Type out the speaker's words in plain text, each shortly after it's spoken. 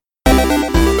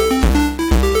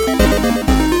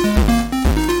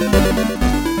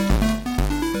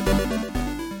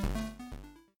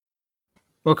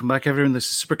Welcome back, everyone. This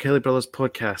is Super Kelly Brothers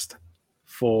podcast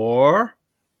for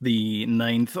the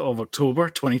 9th of October,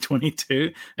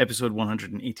 2022, episode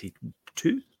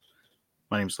 182.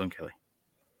 My name is Sloan Kelly.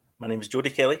 My name is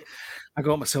Jody Kelly. I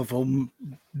got myself all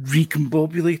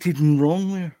recombobulated and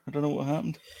wrong there. I don't know what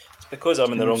happened. It's because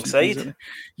I'm on the wrong side.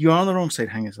 You are on the wrong side.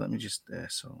 Hang on, let me just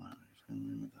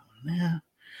yeah.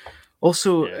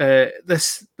 Also,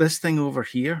 this thing over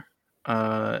here,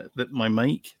 that my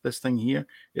mic, this thing here,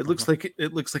 it looks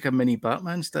like a mini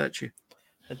Batman statue.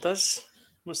 It does.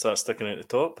 What's that sticking out the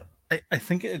top? I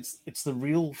think it's the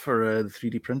reel for the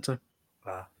 3D printer.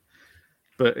 Ah.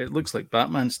 But it looks like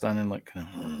Batman standing like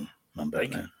I'm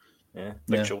Batman. Yeah,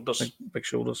 big shoulders. Big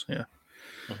shoulders, yeah.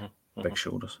 Big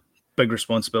shoulders. Big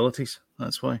responsibilities,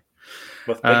 that's why.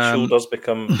 With big shoulders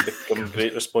become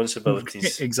great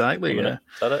responsibilities. Exactly, yeah.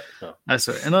 Is that it? No. That's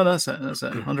it. No, that's it.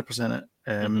 100%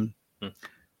 it.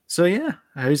 So yeah,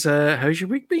 how's your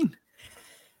week been?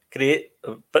 Great.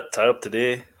 A bit tired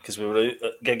today because we were out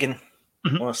gigging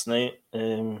last night.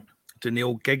 Doing the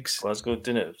old gigs. Glasgow,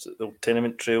 doing it. The old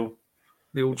Tenement Trail.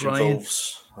 The old which Ryan.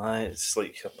 Involves, it's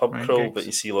like a pub Ryan crawl, gigs. but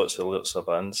you see lots of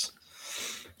bands.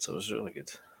 So it was really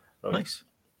good. Right. Nice.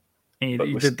 And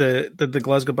you did the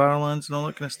Glasgow Barrowlands and all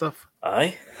that kind of stuff?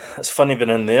 Aye. It's funny being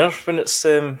in there when it's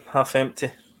half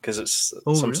empty because it's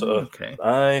really? sort of... Okay.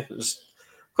 Aye.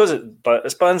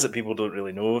 It's bands that people don't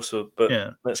really know, but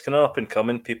it's kind of up and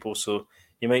coming people, so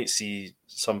you might see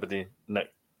somebody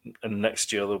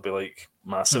next year they'll be like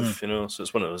massive, so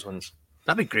it's one of those ones.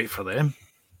 That'd be great for them.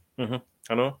 I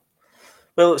know.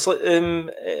 Well, it's like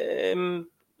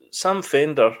Sam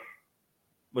Fender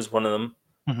was one of them,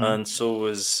 and so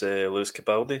was Lewis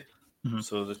Capaldi.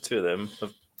 So the two of them,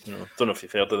 don't know if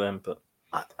you've heard of them, but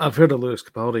I've heard of Lewis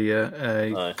Capaldi.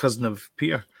 Yeah, cousin of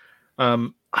Peter.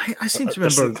 I seem to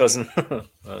remember cousin.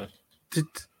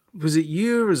 Was it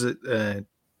you or was it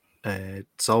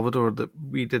Salvador that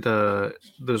we did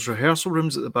those rehearsal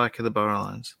rooms at the back of the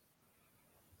Barrowlands?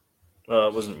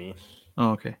 It wasn't me.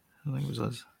 Oh, okay. I think it was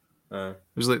us. It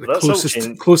was like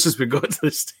the closest we got to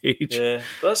the stage. Yeah,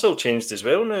 that's all changed as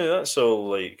well now. That's all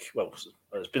like, well,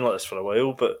 it's been like this for a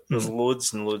while, but there's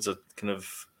loads and loads of kind of...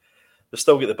 They've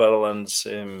still got the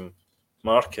Barrowlands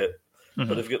market,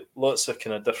 but they've got lots of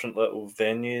kind of different little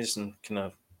venues and kind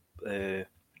of,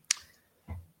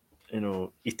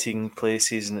 eating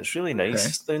places, and it's really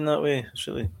nice down that way. It's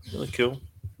really, really cool.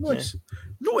 Nice. Yeah.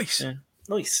 Nice. Yeah.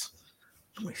 Nice.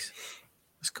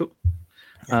 That's cool.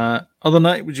 Other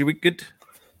night, was your week good?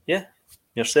 Yeah.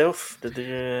 Yourself? Did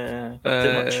you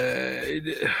do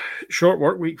much? Short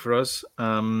work week for us.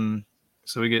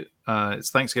 So we get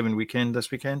it's Thanksgiving weekend this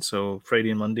weekend, so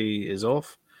Friday and Monday is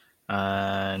off,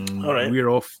 and we're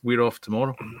off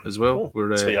tomorrow as well.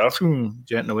 We're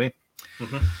jetting away.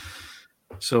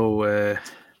 So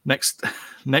next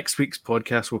week's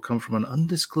podcast will come from an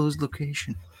undisclosed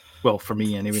location. Well, for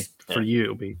me anyway. For you,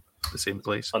 it'll be the same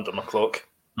place. Under my clock.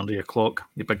 Under your clock,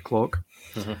 your big clock.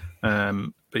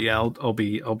 But yeah, I'll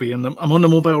be in them. I'm on the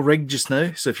mobile rig just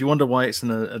now, so if you wonder why it's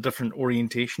in a different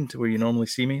orientation to where you normally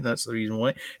see me, that's the reason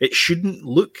why. It shouldn't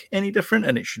look any different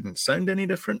and it shouldn't sound any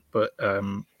different, but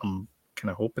I'm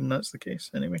kind of hoping that's the case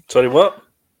anyway. Sorry, what?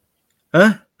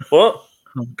 Huh? What?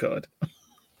 Oh God.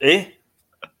 I'm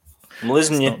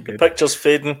losing you. The picture's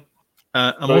fading.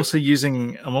 I'm also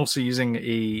using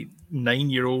a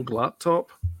 9-year-old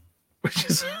laptop, which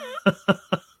is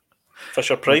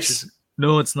Fisher Price.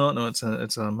 No, it's not. No, it's a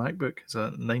MacBook. It's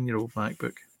a 9-year-old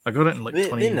MacBook. I got it in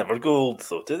They never go old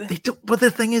though, do they? They don't. But the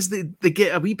thing is, they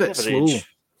get a wee bit slow.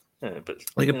 Yeah, but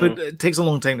it takes a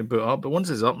long time to boot up, but once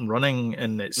it's up and running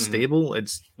and it's stable,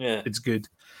 it's good.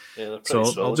 Yeah, so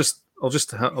I'll just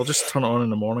turn it on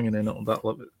in the morning, and then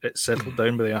that'll settle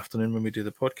down by the afternoon when we do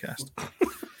the podcast.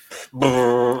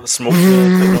 Smoke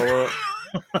and all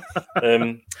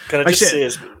that. Can I just say?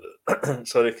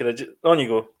 Sorry, can I just... On you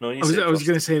go. No, you I was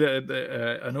going to say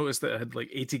that I noticed that I had like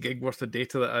 80 gig worth of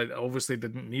data that I obviously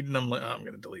didn't need, and I'm like, I'm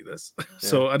going to delete this. Yeah.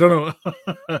 So I don't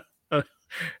know.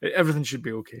 Everything should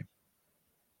be okay.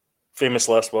 Famous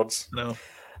last words. No.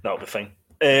 That'll be fine.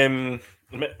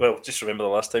 Well, just remember the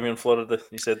last time you're in Florida,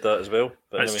 you said that as well.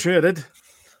 But That's true, I did.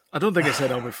 I don't think I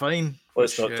said I'll be fine.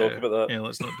 Let's not talk about that. Yeah,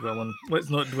 let's not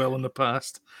dwell on the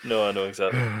past. No, I know,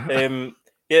 exactly.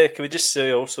 Yeah, can we just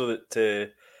say also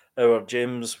that our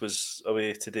James was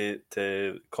away today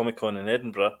to Comic-Con in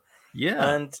Edinburgh.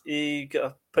 Yeah. And he got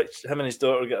a picture, him and his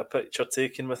daughter got a picture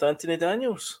taken with Anthony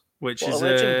Daniels. Which is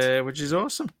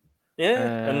awesome.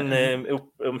 Yeah, and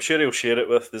I'm sure he'll share it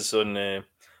with us on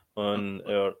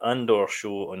our Andor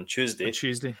show on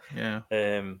Tuesday. Yeah.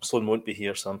 Sloan won't be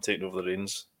here, so I'm taking over the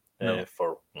reins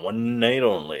for one night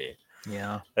only.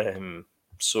 Yeah.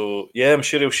 So yeah, I'm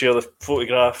sure he'll share the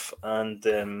photograph, and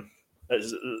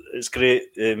it's great.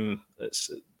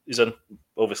 He's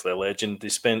obviously a legend. He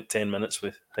spent 10 minutes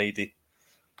with Heidi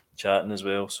chatting as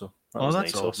well, so that was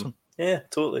that's nice awesome. of him. Yeah,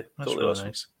 totally. That's totally really awesome.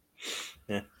 nice.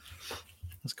 Yeah,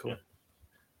 that's cool.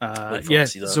 To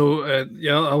see that. So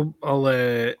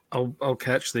I'll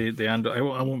catch the Andor. I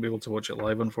won't be able to watch it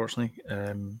live, unfortunately,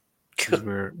 because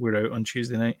we're out on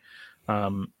Tuesday night.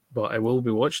 But I will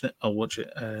be watching it. I'll watch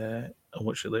it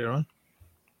later on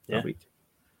that week.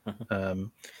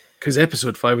 Because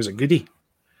episode 5 was a goodie.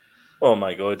 Oh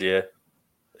my god, yeah,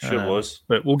 sure was.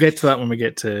 But we'll get to that when we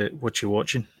get to what you're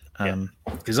watching.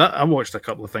 Because I watched a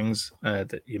couple of things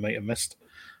that you might have missed.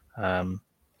 So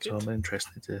I'm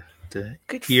interested to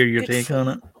hear your take on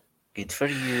it. Good for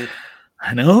you.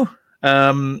 I know.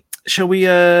 Shall we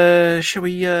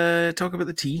talk about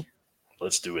the tea?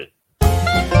 Let's do it.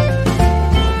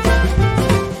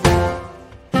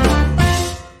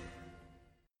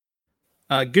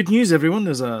 Good news, everyone.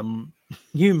 There's a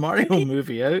new Mario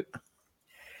movie out.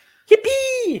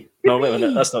 Yippee! No, wait a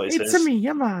minute. That's not what it says. It's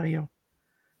me, Mario.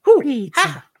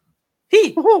 Ha!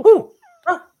 He! Who!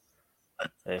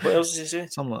 What else does he say?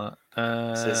 Something like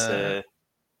that.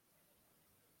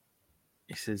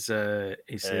 He says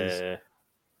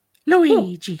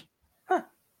Luigi.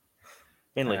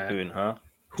 Mainly who and ha.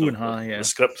 Who and ha, yeah. The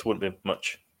script won't be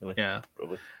much, really. Yeah.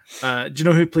 Probably. Do you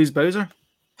know who plays Bowser?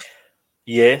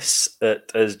 Yes,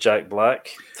 it is Jack Black.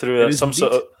 Through some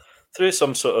sort of he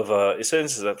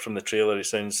sounds as if from the trailer, he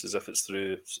sounds as if it's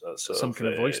through some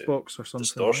kind of voice box or something.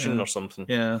 Distortion or something.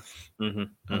 Yeah.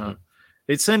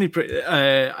 It sounded pretty.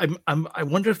 I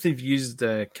wonder if they've used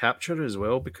capture as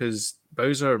well, because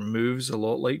Bowser moves a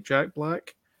lot like Jack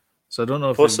Black. So I don't know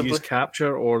if they've used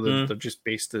capture or they're just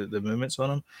based the movements on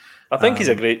him. I think he's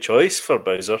a great choice for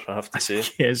Bowser, I have to say.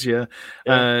 Yes, yeah.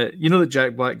 You know that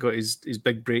Jack Black got his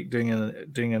big break doing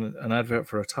an advert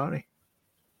for Atari.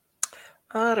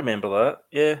 I remember that.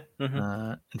 Yeah.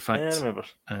 In fact, yeah,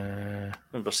 I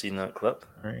remember seeing that clip.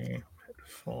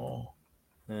 Pitfall.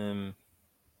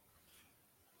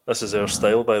 This is our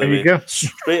style, by the way. Go.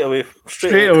 Straight away.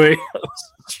 Straight away.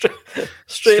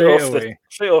 Straight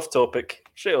off topic.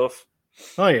 Straight off.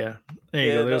 Oh yeah, there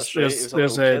you go.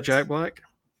 There's Jack Black.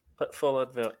 Pitfall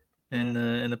advert. In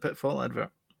the Pitfall advert.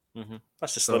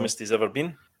 That's the slimmest he's ever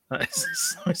been.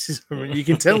 You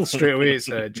can tell straight away it's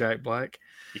Jack Black.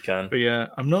 You can. But yeah,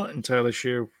 I'm not entirely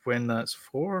sure when that's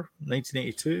for.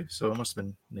 1982, so it must have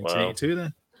been 1982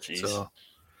 then. Jeez. So,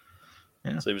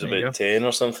 yeah, so he was about 10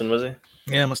 or something, was he?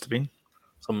 Yeah, it must have been.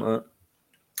 Something like that.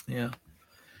 Yeah.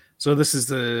 So this is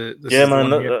the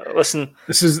listen.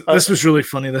 This was really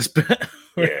funny. This bit,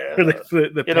 yeah. where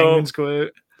the penguins go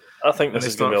out. I think this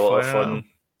is going to be a lot of fun,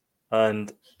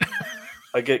 and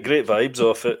I get great vibes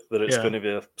off it. That it's going to be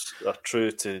a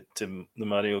true to the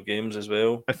Mario games as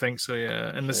well. I think so. Yeah,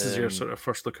 and this is your sort of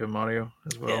first look at Mario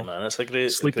as well. Yeah, man, it's a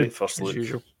great first look. As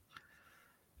usual.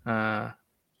 No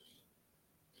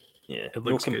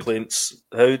complaints.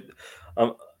 Good.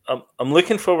 I'm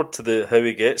looking forward to how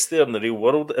he gets there in the real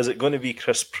world. Is it going to be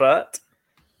Chris Pratt,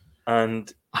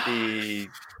 and he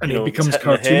becomes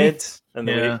cartoony,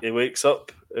 and he wakes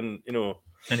up, and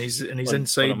and he's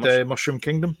inside Mushroom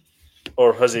Kingdom,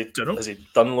 or has he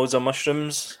done loads of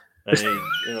mushrooms and he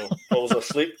falls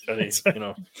asleep and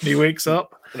he wakes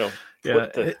up,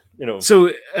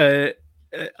 So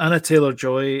Anna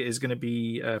Taylor-Joy is going to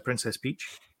be Princess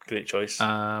Peach. Great choice.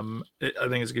 I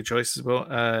think it's a good choice as well.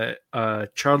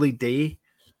 Charlie Day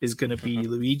is going to be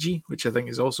Luigi, which I think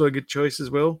is also a good choice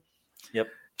as well. Yep.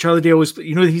 Charlie Day always,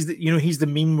 he's the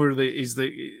meme where he's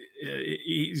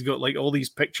got like all these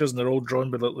pictures and they're all drawn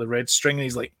with the red string, and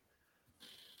he's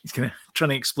kind of trying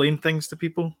to explain things to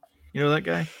people. You know that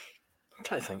guy? I'm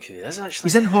trying to think who he is actually.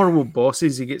 He's in Horrible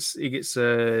Bosses. He gets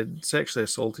sexually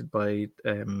assaulted by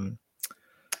Jennifer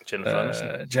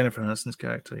Aniston. Jennifer Aniston's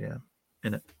character,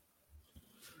 in it.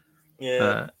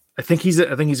 Yeah, I think he's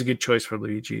a good choice for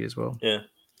Luigi as well. Yeah,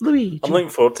 Luigi. I'm looking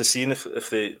forward to seeing if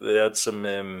they add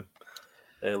some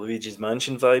Luigi's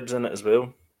Mansion vibes in it as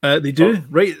well. They do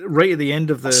right at the end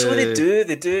of the. So they do.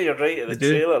 You're right at the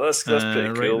trailer. That's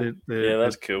pretty cool.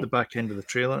 That's cool. The back end of the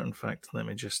trailer. In fact, let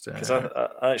me just. Because I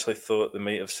actually thought they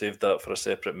might have saved that for a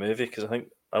separate movie. Because I think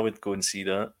I would go and see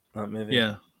that movie.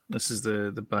 Yeah, this is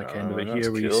the back end of it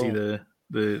here, where you see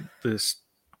the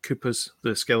Koopas,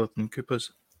 the skeleton Koopas.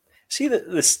 See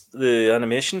the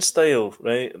animation style,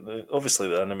 right? Obviously,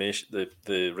 the animation,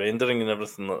 the rendering and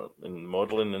everything, and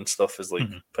modeling and stuff is like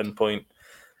pinpoint.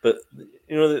 But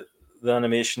the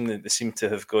animation, they seem to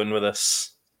have gone with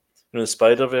this, the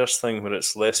Spider-Verse thing where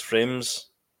it's less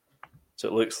frames, so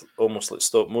it looks almost like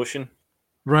stop motion.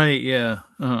 Right, yeah.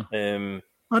 Uh-huh.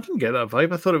 I didn't get that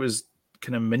vibe. I thought it was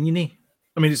kind of miniony.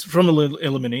 I mean, it's from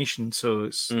Illumination, so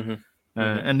it's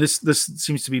and this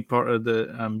seems to be part of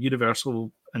the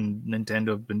Universal and Nintendo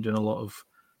have been doing a lot of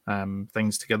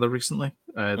things together recently.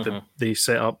 They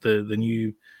set up the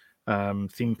new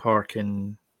theme park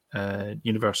in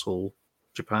Universal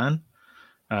Japan.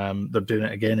 They're doing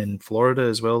it again in Florida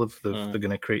as well. They're going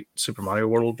to create Super Mario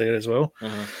World there as well.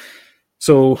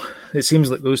 So it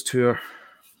seems like those two are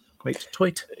quite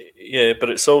tight. Yeah, but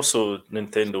it's also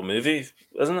Nintendo movie,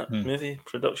 isn't it? Movie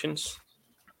productions.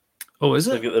 Oh, is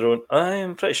it? They've got their own.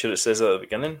 I'm pretty sure it says that at the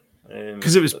beginning.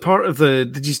 Because it was part of the.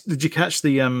 Did you catch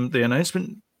the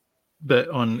announcement bit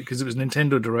on? Because it was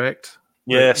Nintendo Direct.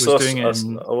 Yeah, so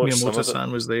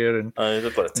Miyamoto-san was there, and I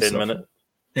did like a 10-minute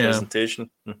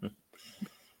presentation.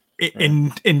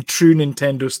 In true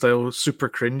Nintendo style, super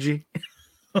cringy.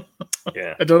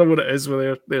 Yeah, I don't know what it is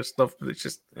with their stuff, but it's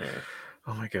just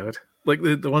oh my god! Like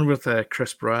the one with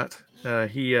Chris Pratt,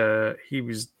 he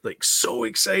was like so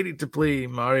excited to play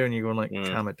Mario, and you're going like,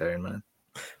 calm it down, man.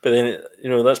 But then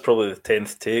that's probably the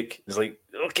 10th take. It's like,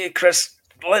 okay, Chris,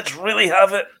 let's really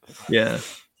have it. Yeah,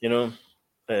 you've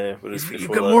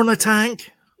got more in the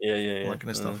tank. Yeah, all that kind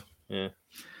of stuff.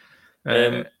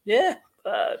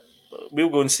 We'll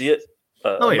go and see it.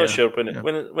 I'm not sure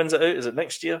when's it out. Is it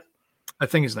next year? I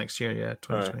think it's next year. Yeah,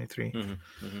 2023.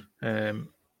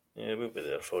 Yeah, we'll be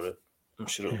there for it. I'm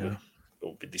sure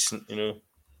it'll be decent.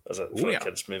 As a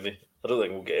kids movie. I don't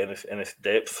think we'll get any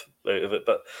depth out of it.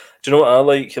 But do you know what I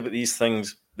like about these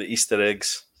things? The Easter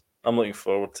eggs. I'm looking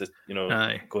forward to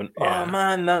going. Oh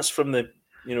man, that's from the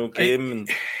game.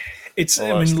 It's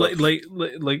I mean like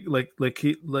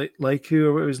who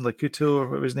or what was Lakuto or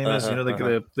what his name is.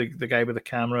 The guy with the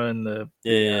camera and the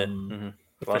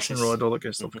fishing rod, all that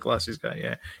kind of stuff. The glasses guy.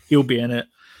 Yeah, he'll be in it.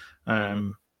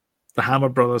 The Hammer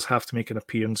Brothers have to make an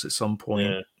appearance at some point.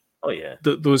 Yeah. Oh yeah,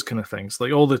 those kind of things,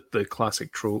 like all the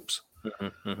classic tropes.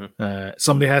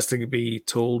 Somebody has to be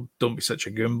told, "Don't be such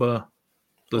a Goomba."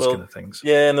 Those kind of things.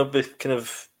 Yeah, and there'll be kind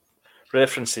of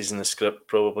references in the script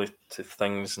probably to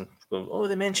things, and go, oh,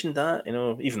 they mentioned that.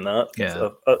 Even that. Yeah.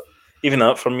 Even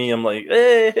that for me, I'm like,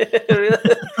 hey,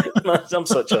 I'm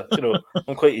such a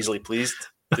I'm quite easily pleased,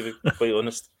 to be quite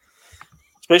honest.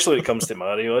 Especially when it comes to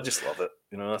Mario, I just love it.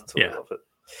 I totally love it.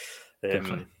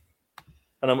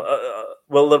 And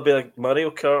will there be a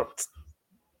Mario Kart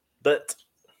bit?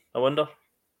 I wonder.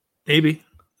 Maybe.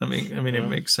 I mean, it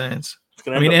makes sense.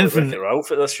 I mean, anything. Like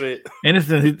Ralph at this rate.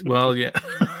 Anything. Well, yeah.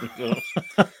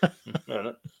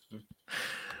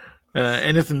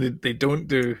 Anything that they don't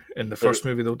do in the first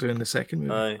movie, they'll do in the second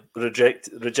movie.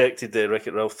 Rejected the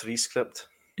Wreck-It Ralph 3 script.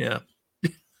 Yeah.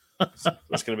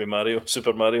 That's going to be Mario,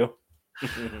 Super Mario.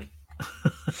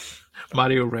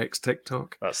 Mario Rex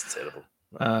TikTok. That's terrible.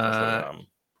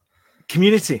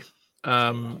 Community.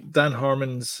 Dan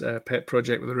Harmon's pet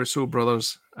project with the Russo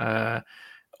brothers.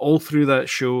 All through that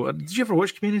show. Did you ever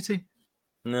watch Community?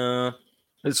 No.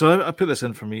 So I put this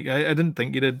in for me. I didn't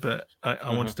think you did, but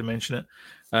I wanted to mention it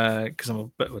because I'm a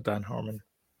bit of a Dan Harmon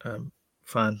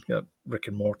fan. Got Rick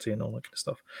and Morty and all that kind of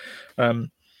stuff.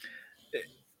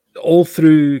 All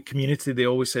through Community, they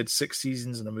always said 6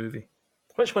 seasons in a movie.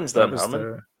 Which one's Dan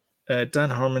Harmon?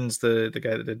 Dan Harmon's the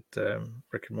guy that did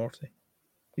Rick and Morty.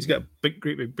 He's got a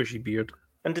great big bushy beard.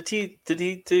 And did he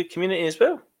do Community as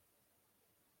well?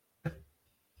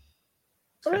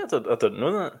 Oh, I didn't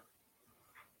know that.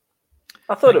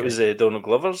 I thought it was Donald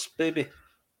Glover's baby.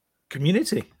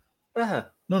 Community? Uh-huh.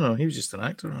 No, he was just an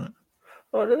actor on it.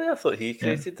 Oh, really? I thought he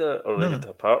created that, or had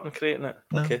a part in creating it.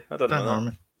 No, okay, I don't know. Dan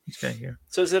Harmon. This guy here.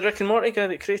 So is it Rick and Morty guy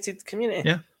that created Community?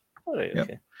 Yeah. All right,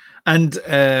 okay. And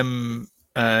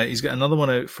he's got another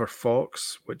one out for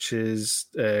Fox, which is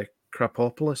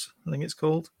Crapopolis, I think it's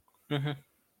called.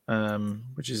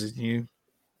 Which is a new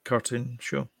cartoon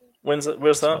show. Where's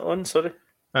that on? Sorry.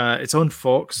 It's on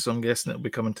Fox, so I'm guessing it'll be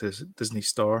coming to Disney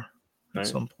Star at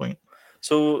some point.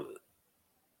 So,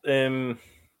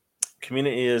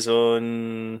 Community is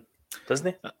on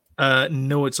Disney?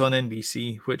 No, it's on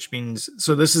NBC, which means it's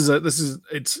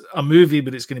a movie,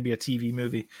 but it's going to be a TV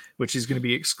movie, which is going to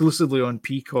be exclusively on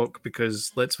Peacock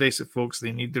because let's face it, folks,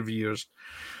 they need their viewers.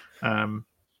 But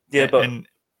where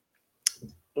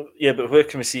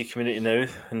can we see Community now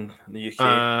in the UK? Do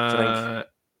you think?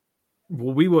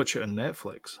 Well, we watch it on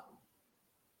Netflix.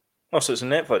 Oh, so it's on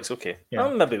Netflix, okay. Yeah.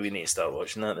 Well, maybe we need to start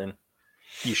watching that then.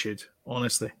 You should,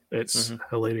 honestly. It's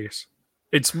hilarious.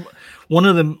 It's one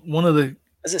of the.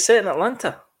 Is it set in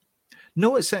Atlanta?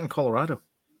 No, it's set in Colorado.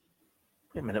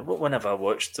 Wait a minute, what one have I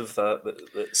watched of that?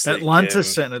 That's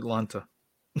Atlanta's set in Atlanta.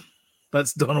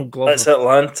 That's Donald Glover. That's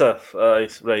Atlanta.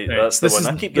 Right, Right. that's the This one. I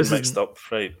isn't- keep this getting mixed isn't- up.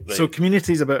 Right. So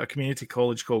Community is about a community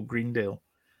college called Greendale.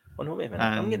 Oh no, wait a minute.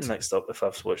 I'm getting And mixed up if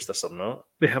I've watched this or not.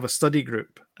 they have a study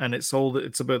group, and it's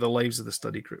about the lives of the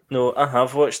study group. No, I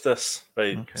have watched this.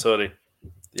 Right. Okay. Sorry.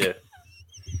 Yeah.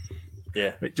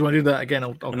 Yeah. Right, do you want to do that again?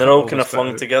 I'll And they're all kind of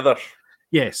flung together.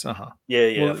 Yes, Yeah. Well,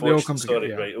 I've they all watched, come sorry,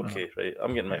 together, right, yeah. okay, right.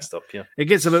 I'm getting mixed up here. It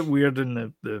gets a bit weird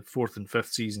in the fourth and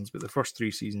fifth seasons, but the first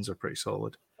three seasons are pretty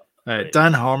solid. Right.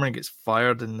 Dan Harmon gets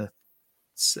fired at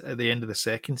the end of the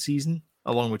second season,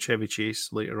 along with Chevy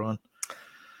Chase later on.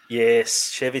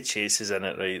 Yes, Chevy Chase is in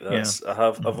it, right?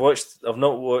 I've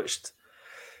not watched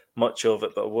much of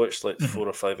it, but I've watched like 4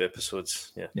 or 5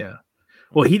 episodes. Yeah. Yeah.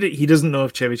 Well, he doesn't know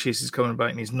if Chevy Chase is coming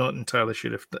back, and he's not entirely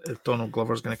sure if Donald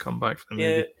Glover's going to come back for the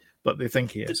movie, but they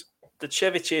think he is. Did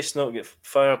Chevy Chase not get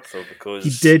fired though? Because he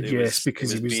did,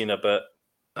 because he was being a bit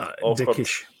awkward.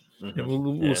 dickish.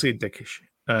 Mm-hmm. We'll say dickish.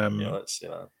 Let's say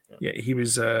that. Yeah, he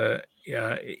was.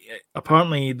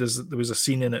 Apparently, there was a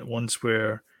scene in it once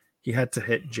where he had to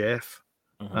hit Jeff,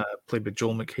 played by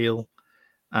Joel McHale,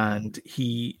 and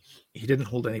he didn't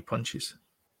hold any punches,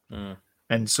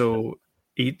 and so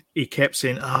he kept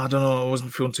saying, I don't know, I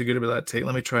wasn't feeling too good about that take.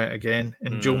 Let me try it again.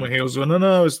 And Joel McHale's going,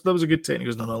 no, that was a good take. And he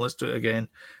goes, no, let's do it again.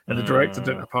 And the director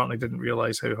apparently didn't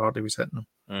realize how hard he was hitting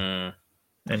him.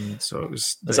 And so it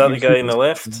was. Is that the guy in the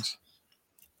left?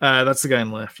 That's the guy on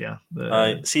the left, yeah.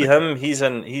 See him. He's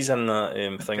in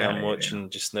that thing I'm watching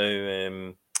just now.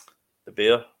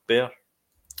 The Bear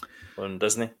on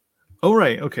Disney. Oh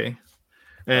right, okay.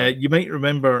 You might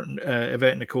remember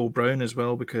Yvette Nicole Brown as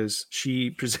well, because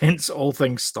she presents all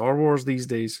things Star Wars these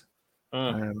days.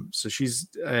 So she's,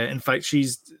 in fact,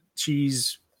 she's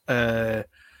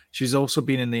also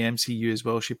been in the MCU as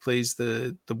well. She plays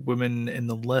the woman in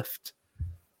the lift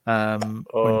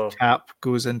when Cap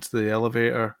goes into the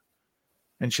elevator,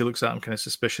 and she looks at him kind of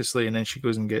suspiciously, and then she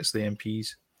goes and gets the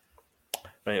MPs.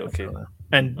 Right, okay.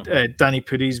 And Danny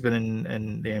Pudi's been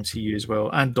in the MCU as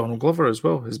well, and Donald Glover as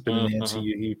well has been in the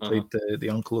MCU. He played the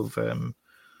uncle of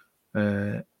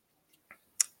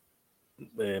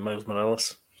Miles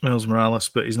Morales. Miles Morales,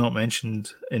 but he's not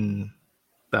mentioned in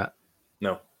that.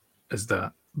 No, as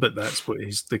that, but that's what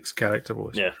his character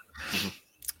was. Yeah.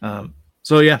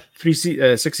 So yeah,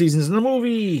 6 seasons in the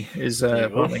movie is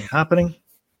apparently happening.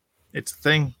 It's a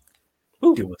thing.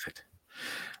 Ooh. Deal with it.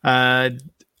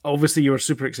 Obviously, you were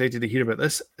super excited to hear about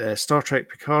this. Star Trek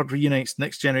Picard reunites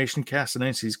Next Generation cast,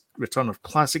 announces return of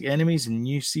classic enemies in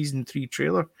new season 3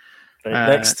 trailer. Right,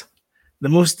 next. The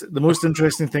most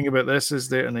interesting thing about this is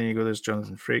there, and then you go, there's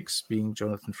Jonathan Frakes being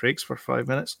Jonathan Frakes for 5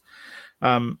 minutes.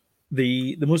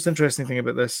 The most interesting thing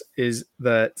about this is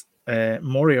that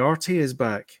Moriarty is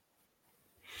back.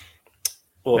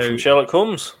 Oh, from Sherlock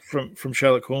Holmes? From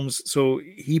Sherlock Holmes. So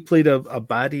he played a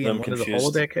baddie in one of the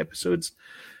holodeck episodes.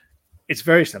 It's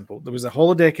very simple. There was a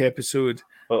holodeck episode,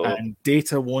 and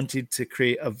Data wanted to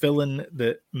create a villain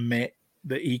that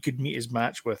he could meet his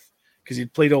match with, because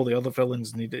he'd played all the other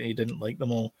villains and he didn't like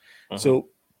them all. So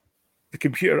the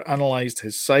computer analyzed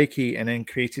his psyche and then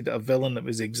created a villain that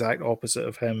was the exact opposite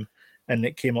of him, and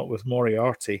it came up with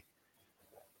Moriarty.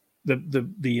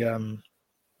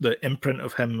 The imprint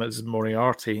of him as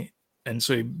Moriarty, and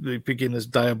so they became this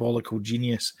diabolical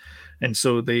genius. And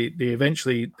so they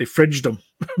eventually fridged him,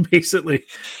 basically.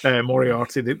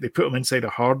 Moriarty, they put him inside a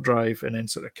hard drive and then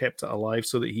sort of kept it alive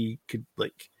so that he could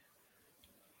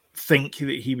think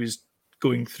that he was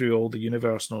going through all the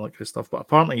universe and all that kind of stuff. But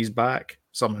apparently he's back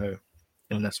somehow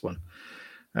in this one,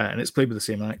 and it's played by the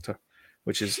same actor,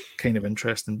 which is kind of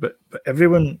interesting. But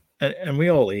everyone, and we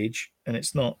all age, and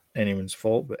it's not anyone's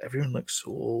fault, but everyone looks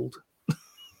so old.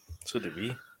 So do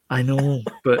we. I know,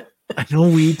 but I know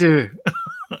we do.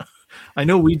 I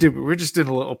know we do, but we're just doing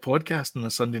a little podcast on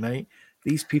a Sunday night.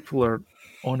 These people are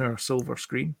on our silver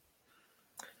screen,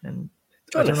 and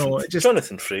I don't know.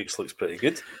 Jonathan Frakes looks pretty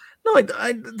good. No,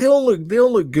 they all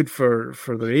look good for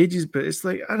their ages, but it's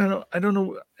like I don't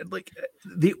know. Like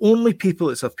the only people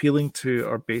it's appealing to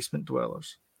are basement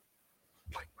dwellers,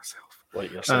 like myself,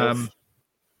 like yourself.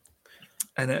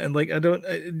 And like I don't.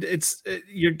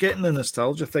 You're getting the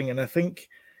nostalgia thing, and I think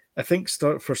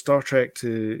for Star Trek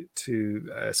to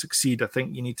succeed, I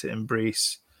think you need to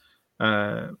embrace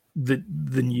the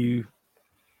new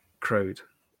crowd.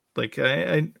 Like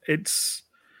it's.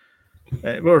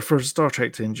 Or for Star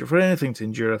Trek to endure, for anything to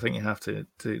endure, I think you have to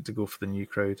go for the new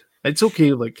crowd. It's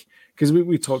okay, like because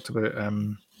we talked about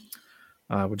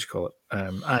what do you call it?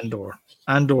 Andor.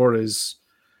 Andor is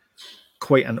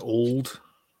quite an old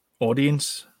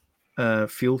audience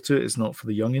feel to it. It's not for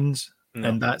the youngins,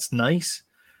 and that's nice.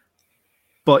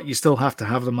 But you still have to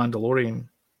have the Mandalorian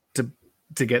to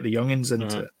to get the youngins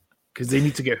into it, because they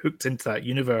need to get hooked into that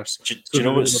universe. Do you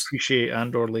know what's appreciate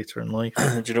Andor later in life?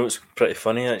 Do you know what's pretty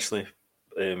funny actually?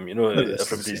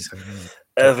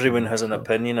 Everyone has an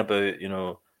opinion about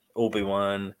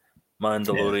Obi-Wan,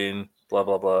 Mandalorian, blah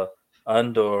blah blah,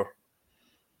 Andor.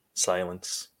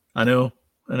 Silence. I know.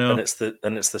 And it's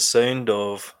the sound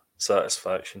of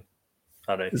satisfaction.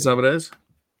 I reckon. Is that what it is?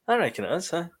 I reckon it is.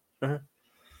 Huh?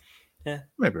 Yeah,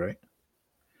 maybe right.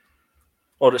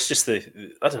 Or it's just I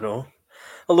don't know.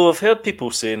 Although I've heard people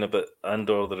saying about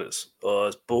Andor that it's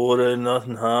boring,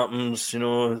 nothing happens.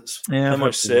 It's how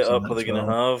much setup are they going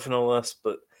to have and all this.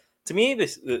 But to me,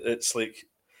 it's like,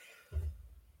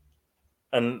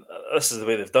 and this is the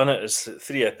way they've done it. It's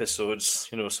 3 episodes,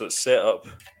 so it's set up,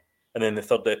 and then the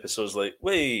 3rd episode's like,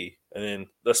 wait, and then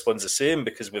this one's the same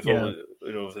because we've all,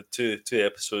 the two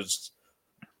episodes.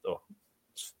 Oh,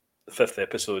 it's the 5th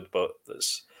episode, but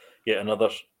it's yet another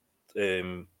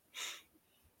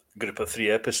group of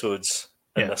 3 episodes,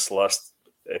 and this last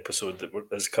episode that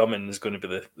is coming is going to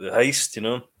be the heist,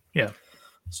 Yeah.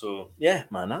 So yeah,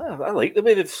 man, I like the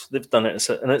way they've done it,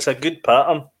 and it's a good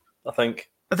pattern. I think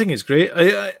it's great.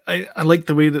 I like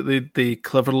the way that they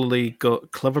cleverly they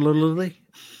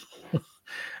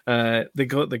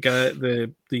got the guy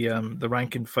the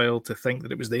rank and file to think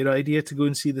that it was their idea to go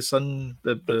and see the sun,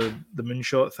 the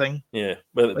moonshot thing. Yeah,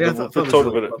 but we'll talk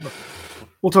about it.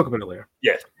 We'll talk about it later.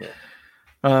 Yeah.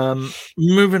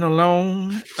 Moving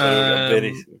along. So a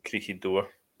very creaky door.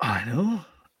 I know.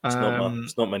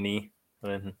 It's not my knee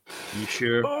or anything. You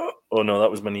sure? Oh no, that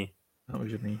was my knee. That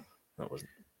was your knee. That wasn't.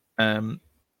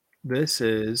 This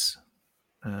is.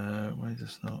 Why is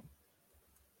this not?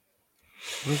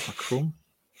 Where's my Chrome?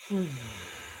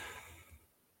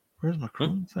 Where's my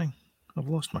Chrome thing? I've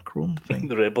lost my Chrome thing.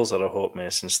 The Rebels are a hot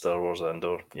mess in Star Wars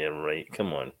Andor. Yeah, right.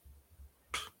 Come on.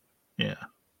 Yeah.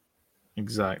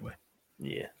 Exactly.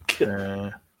 Yeah.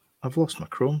 I've lost my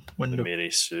Chrome window.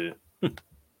 Mary Sue.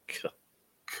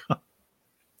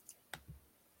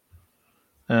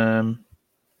 Hold on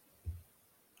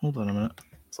a minute.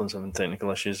 Someone's having technical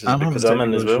issues. I'm because I'm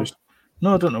in as well.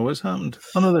 No, I don't know what's happened.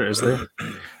 Oh no, there it is there.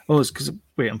 Oh, it's because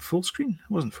I'm full screen.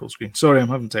 I wasn't full screen. Sorry, I'm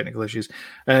having technical issues.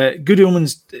 Good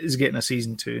Omens is getting a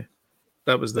season 2.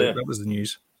 That was the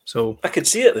news. So I could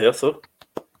see it there, though.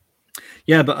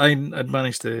 Yeah, but I'd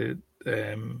managed to.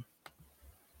 I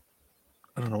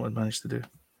don't know what I'd managed to do.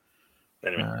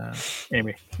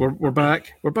 Anyway, we're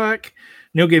back. We're back.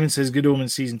 Neil Gaiman says Good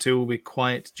Omens season 2 will be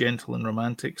quiet, gentle, and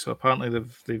romantic. So apparently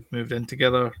they've moved in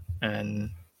together,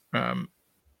 and I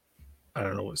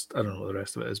don't know what the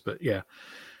rest of it is, but yeah,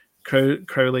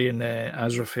 Crowley and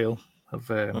Azrael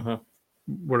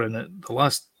were in it the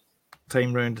last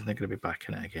time round, and they're going to be back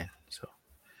in it again. So,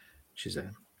 which is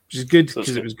good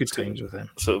because it was good times with them.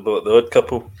 So about the Odd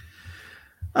Couple.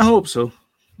 I hope so.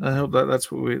 I hope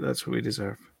that's what we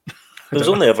deserve. There's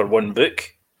only ever one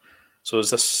book, so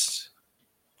is this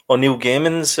Neil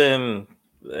Gaiman's taking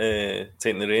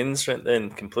the reins right then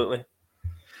completely?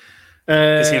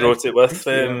 Because he wrote it with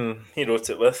Terry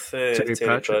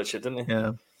Pratchett, didn't he?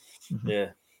 Yeah. Mm-hmm.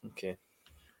 Yeah. Okay.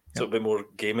 So it'll be more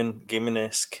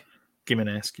Gaiman-esque.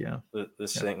 Gaiman-esque, yeah. The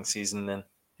second season then.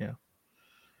 Yeah.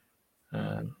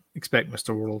 Expect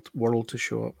Mr. World to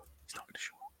show up. He's not going to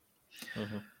show up.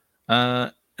 Mm-hmm.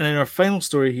 And then our final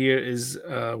story here is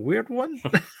a weird one.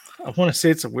 I want to say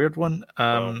it's a weird one.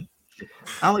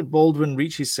 Alec Baldwin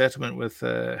reaches settlement with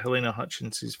Helena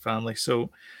Hutchins' family. So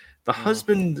the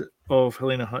husband of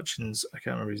Helena Hutchins, I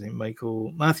can't remember his name,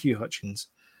 Matthew Hutchins.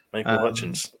 Michael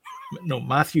Hutchins. No,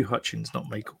 Matthew Hutchins, not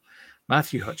Michael.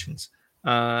 Matthew Hutchins.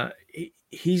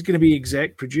 He's going to be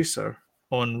exec producer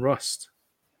on Rust.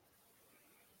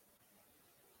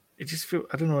 It just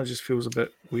feels a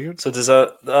bit weird. So does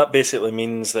that basically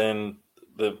means then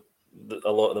a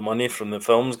lot of the money from the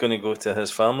film's going to go to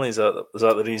his family? Is that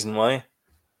the reason why?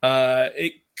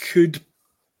 It could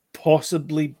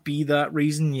possibly be that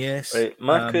reason, yes. Right.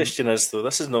 My question is, though,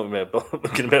 this is not going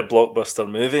to be a blockbuster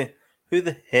movie. Who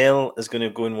the hell is going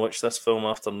to go and watch this film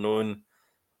after knowing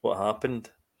what happened?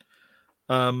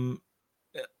 Or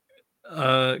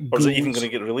is it even going to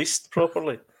get released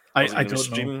properly? I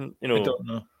don't know. I don't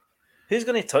know. Who's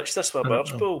going to touch this with a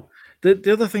barge pole?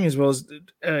 The other thing as well is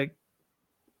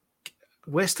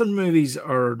Western movies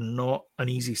are not an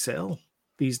easy sell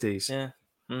these days. Yeah.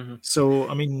 Mm-hmm. So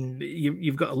I mean,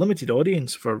 you've got a limited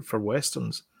audience for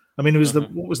Westerns. I mean, it was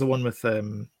what was the one with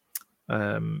Benedict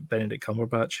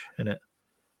Cumberbatch in it?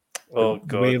 Oh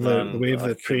God, the way of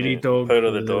the prairie dog, Power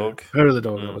of the Dog. Power of the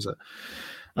Dog. That was it.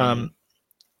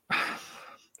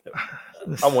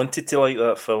 I wanted to like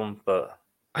that film, but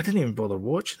I didn't even bother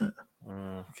watching it.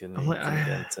 couldn't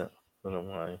get into it. don't know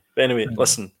why. But anyway,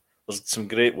 listen, there's some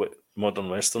great modern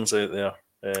westerns out there.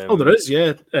 There is,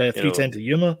 yeah. 310 to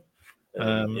Yuma.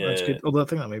 yeah. That's good. Although I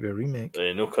think that may be a remake.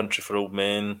 No Country for Old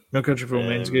Men. No Country for Old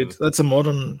Men's good. That's a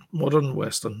modern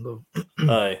western though.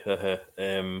 Aye.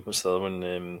 What's the other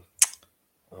one?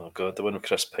 Oh God, the one with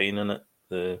Chris Pine in it.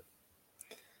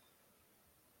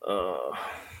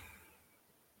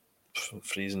 I'm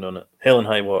freezing on it. Hell and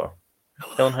High Water.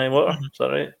 Hell and High Water. Is that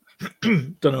right?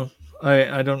 Don't know.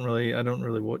 I don't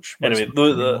really watch. Anyway,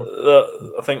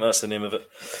 I think that's the name of it.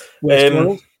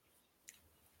 Westworld.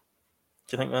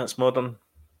 Do you think that's modern?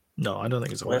 No, I don't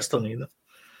think it's a western either.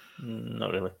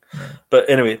 Not really. No. But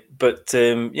anyway,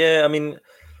 yeah, I mean,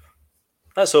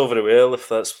 that's all very well if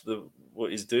that's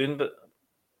what he's doing, but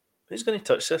who's going to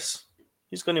touch this?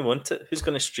 Who's going to want it? Who's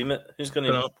going to stream it? Who's going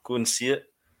to go and see it?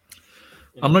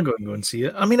 I'm not going to go and see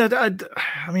it. I mean, I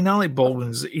mean, Alec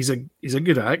Baldwin's he's a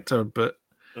good actor, but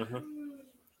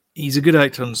he's a good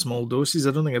actor in small doses.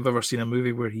 I don't think I've ever seen a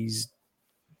movie where he's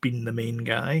been the main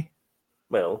guy.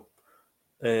 Well,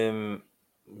 Glenn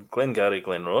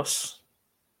Ross,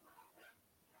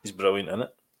 he's brilliant in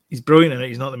it. He's brilliant in it.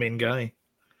 He's not the main guy.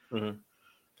 Mm-hmm.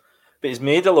 But he's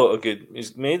made a lot of good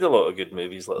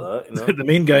movies like that. You know? The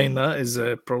main guy in that is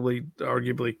probably,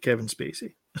 arguably, Kevin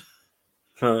Spacey.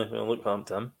 Well, look at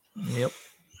him. Yep.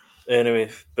 Anyway,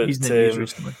 but he's in the news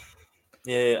recently.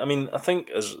 Yeah, I mean, I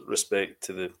think as respect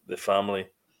to the family,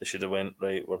 they should have went,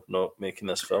 right, we're not making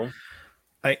this film.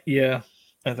 I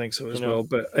think so as well.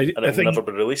 But I think it'll never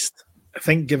be released. I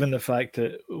think given the fact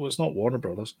that it's not Warner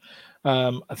Brothers,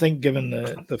 I think given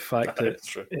the fact that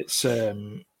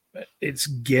it's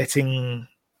getting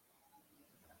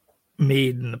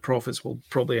made and the profits will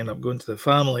probably end up going to the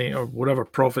family or whatever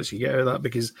profits you get out of that,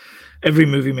 because every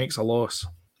movie makes a loss.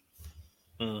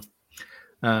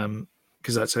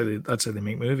 Because that's how they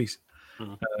make movies.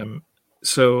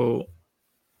 So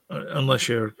unless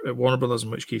you're at Warner Brothers,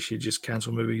 in which case you just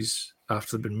cancel movies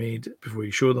after they've been made before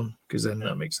you show them, because then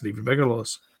that makes an even bigger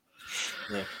loss.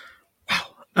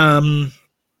 Wow.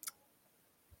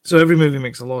 So every movie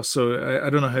makes a loss. So I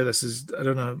don't know how this is. I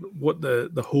don't know what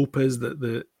the hope is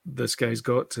that this guy's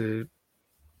got to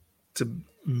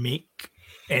make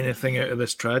anything out of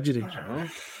this tragedy. I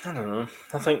don't know.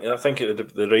 I think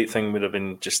the right thing would have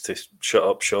been just to shut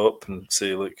up shop and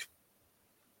say, look,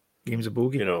 game's a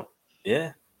bogey. You know,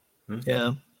 yeah.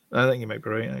 Yeah, I think you might be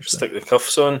right, actually. Stick the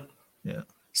cuffs on. Yeah.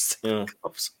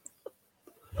 Cuffs.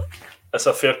 That's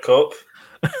a fair cop.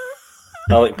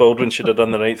 Alec Baldwin should have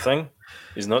done the right thing.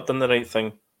 He's not done the right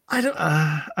thing. I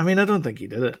don't think he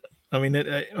did it. I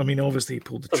mean, obviously he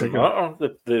pulled the trigger.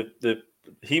 Doesn't matter.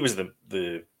 He was the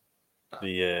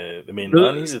main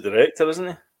man. He's the director, isn't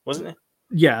he? Wasn't he?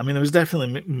 Yeah, I mean, there was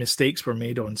definitely mistakes were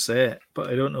made on set, but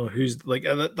I don't know who's like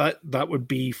that would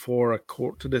be for a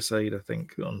court to decide. I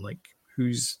think on like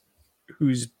who's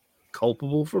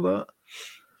culpable for that.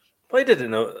 Why did it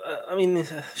know? I mean,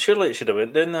 surely it should have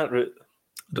went down that route.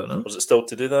 Don't know. Was it still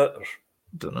to do that? Or?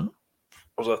 Don't know.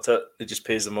 Or was that it? He just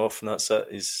pays them off and that's it.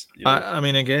 I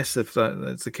mean, I guess if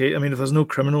that's the case, I mean, if there's no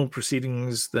criminal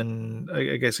proceedings, then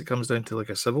I guess it comes down to like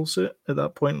a civil suit at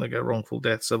that point, like a wrongful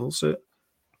death civil suit.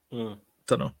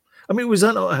 Don't know. I mean, was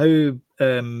that not how the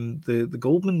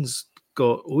Goldmans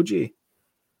got OJ?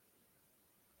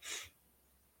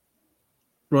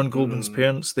 Ron Goldman's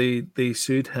parents, they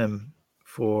sued him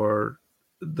for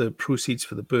the proceeds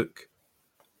for the book,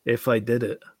 If I Did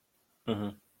It.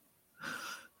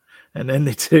 And then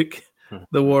they took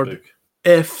the word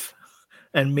if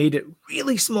and made it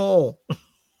really small.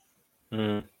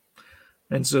 And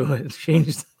so it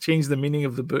changed the meaning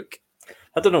of the book.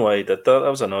 I don't know why he did that. That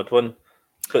was an odd one.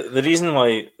 But the reason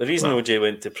OJ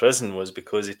went to prison was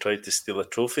because he tried to steal a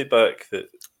trophy back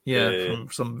from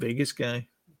some Vegas guy.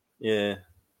 Yeah.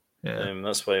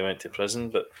 That's why he went to prison.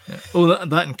 But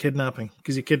that and kidnapping,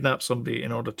 because he kidnapped somebody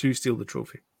in order to steal the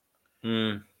trophy.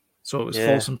 So it was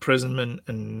false imprisonment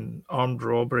and armed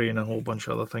robbery and a whole bunch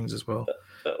of other things as well.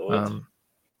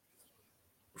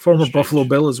 Former Buffalo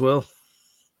Bill as well.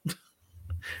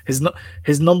 His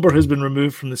number has been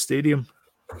removed from the stadium,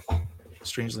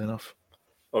 strangely enough.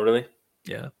 Oh, really?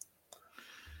 Yeah.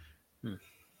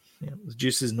 Yeah, the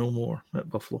juice is no more at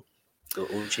Buffalo. The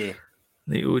OJ.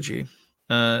 The OJ.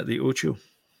 The Ocho,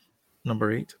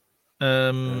 number 8.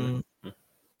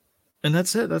 And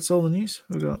that's it. That's all the news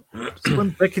we got.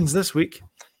 Slim pickings this week.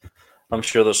 I'm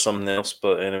sure there's something else,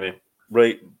 but anyway,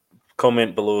 right.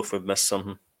 Comment below if we've missed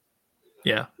something.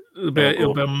 Yeah, it'll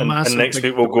be a massive. And next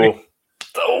week we'll go.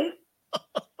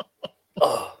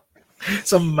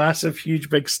 Some massive, huge,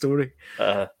 big story.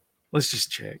 Let's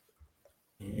just check.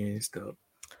 Yeah, stop.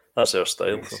 That's our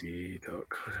style.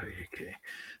 BBC.co.uk.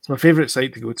 So my favourite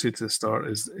site to go to the start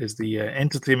is the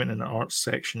entertainment and arts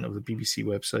section of the BBC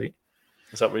website.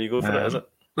 Is that where you go for it? Is it?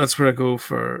 That's where I go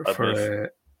for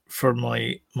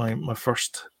my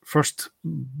first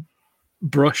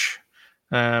brush.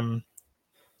 Yeah,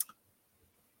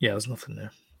 there's nothing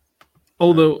there.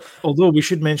 Although we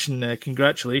should mention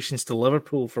congratulations to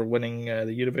Liverpool for winning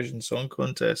the Eurovision Song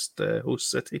Contest host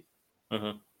city.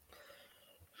 Mm-hmm.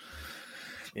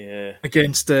 Yeah,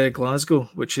 against Glasgow,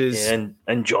 which is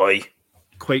enjoy.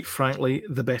 Quite frankly,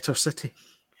 the better city.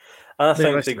 I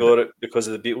think they got it because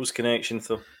of the Beatles connection,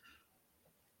 though.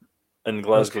 And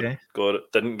Glasgow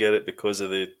didn't get it because of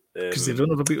the because they don't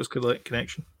have a Beatles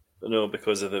connection. No,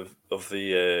 because of the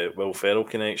Will Ferrell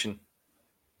connection.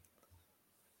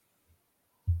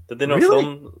 Did they not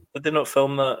film? Did they not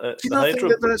film that at the Hydro?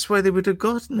 Think that's why they would have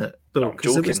gotten it, though.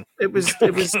 Because it was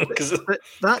that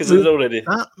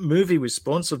movie was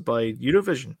sponsored by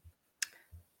Eurovision.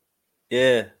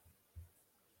 Yeah.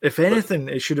 If anything,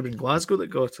 it should have been Glasgow that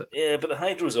got it. Yeah, but the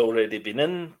Hydro's already been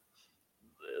in.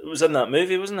 It was in that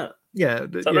movie, wasn't it? Yeah,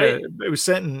 right? It was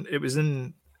set in. It was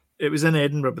in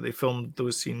Edinburgh, but they filmed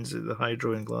those scenes at the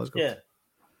Hydro in Glasgow. Yeah.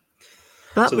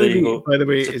 That movie, by the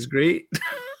way, is great.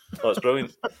 Oh, it's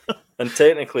brilliant. And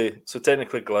technically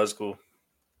Glasgow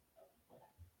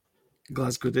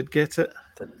did get it.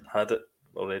 Had it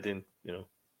already, and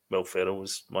Will Ferrell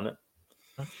won it.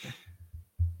 Okay.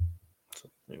 So,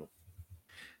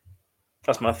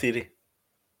 that's my theory.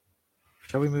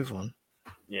 Shall we move on?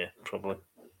 Yeah, probably.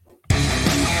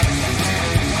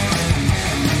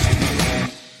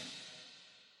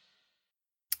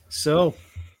 So,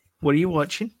 what are you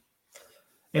watching?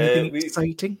 Anything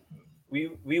exciting?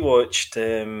 We watched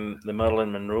the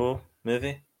Marilyn Monroe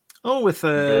movie. Oh, with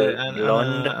Aaron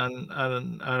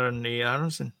A.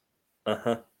 Aronson.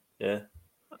 Yeah.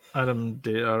 Adam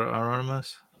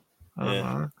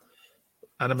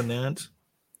and Ant.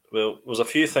 Well, there's a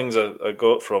few things I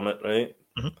got from it, right?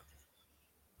 Mm-hmm.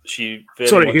 Shear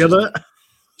that.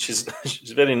 She's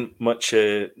very much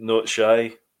not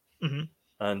shy, mm-hmm.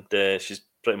 and she's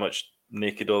pretty much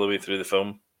naked all the way through the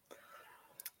film.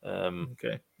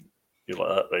 Okay. You're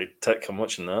like that, right? Tick, I'm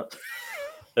watching that.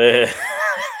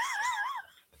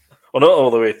 Well, not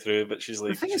all the way through, but she's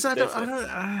like. The thing is, I don't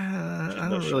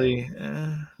really.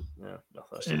 Yeah,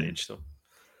 that's your age, though.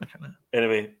 Okay.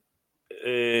 Anyway,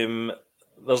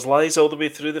 there's lies all the way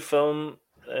through the film.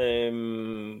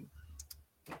 You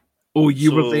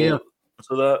were there.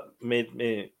 So that made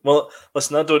me. Well,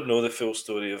 listen, I don't know the full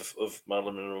story of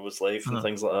Marilyn Monroe's life and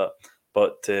things like that,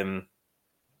 but the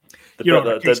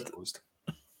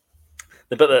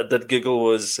bit that I did Google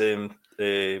was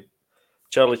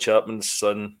Charlie Chaplin's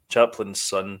son,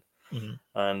 mm-hmm.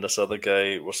 and this other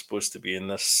guy were supposed to be in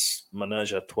this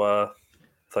menage a trois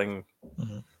thing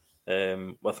mm-hmm.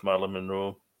 With Marilyn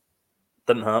Monroe.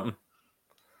 Didn't happen.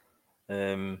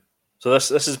 So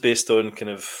this is based on kind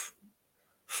of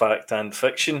fact and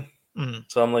fiction. Mm-hmm.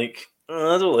 So I'm like,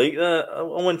 I don't like that. I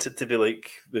want it to be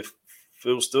like the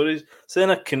full stories. So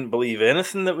then I couldn't believe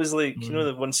anything that was like,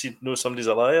 that once you know somebody's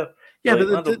a liar. Yeah, like,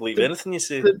 but I don't believe anything you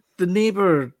say. The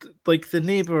neighbor, played by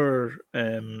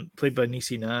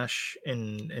Niecy Nash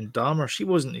in Dahmer, she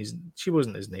wasn't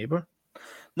his neighbor.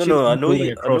 No, I know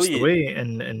you across the way,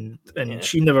 and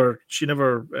she never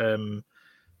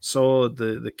saw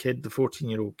the kid, the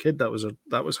 14-year-old kid. That was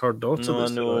her daughter.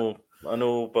 No, I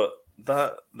know, but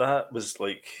that was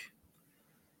like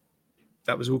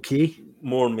that was okay.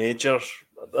 More major.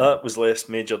 That was less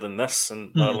major than this,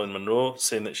 and Marilyn Monroe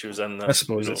saying that she was in this. I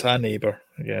suppose it's her neighbour,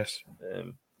 I guess.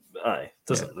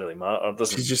 Doesn't really matter.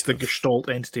 She's just the gestalt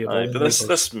entity of all. But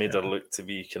this made her look to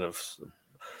be kind of.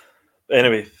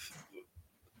 Anyway,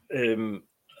 it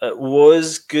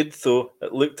was good though.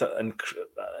 It looked an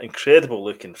incredible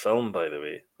looking film, by the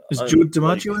way. Is Joe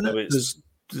DiMaggio in it? Does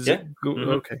it go? Mm-hmm.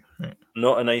 Okay, right.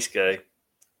 Not a nice guy,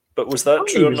 but was that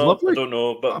true or not? Lovely. I don't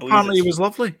know. But apparently he was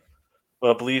lovely.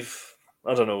 Well, I believe.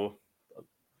 I don't know.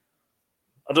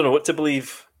 I don't know what to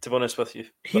believe, to be honest with you.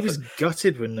 He was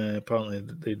gutted when apparently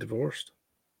they divorced.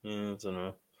 Yeah, I don't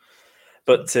know.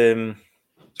 But as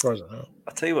far as I know,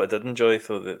 I'll tell you what I did enjoy,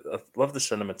 though. I love the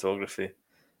cinematography.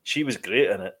 She was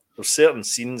great in it. There's certain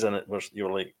scenes in it where you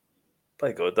were like,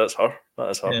 by God, that's her. That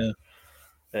is her.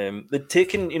 Yeah. They'd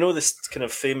taken, this kind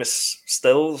of famous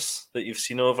stills that you've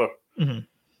seen of her, and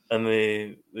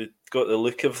they got the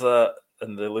look of that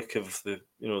and the look of the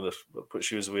what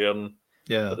she was wearing.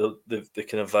 Yeah. The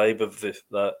kind of vibe of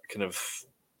that kind of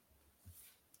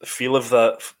the feel of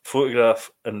that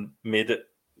photograph and made it,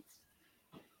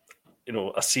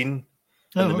 a scene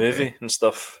in the movie and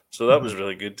stuff. So that was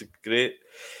really good, great.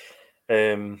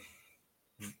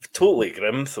 Totally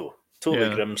grim, though.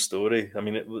 Totally grim story. I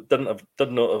mean, it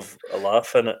did not have a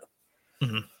laugh in it.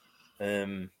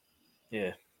 Mm-hmm.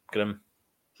 Yeah, grim,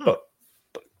 but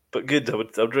good. I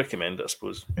would recommend it, I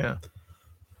suppose. Yeah,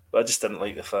 but I just didn't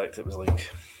like the fact it was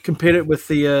like compare it with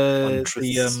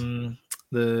the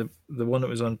one that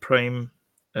was on Prime.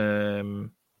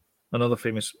 Another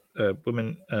famous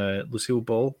woman, Lucille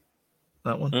Ball.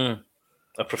 That one.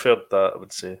 I preferred that, I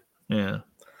would say. Yeah,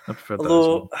 I preferred that as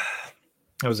well.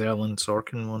 That was the Aaron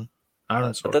Sorkin one.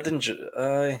 Aaron Sorkin.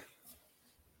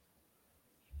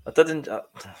 I didn't.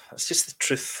 It's just the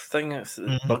truth thing. It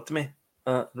bugged me.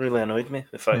 That really annoyed me.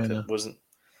 The fact that it wasn't.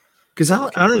 Because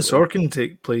Aaron Sorkin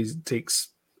takes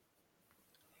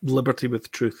liberty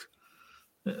with truth.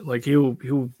 Like he'll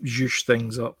zhoosh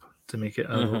things up to make it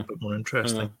a little bit more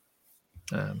interesting.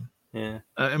 Yeah.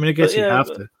 I mean, I guess you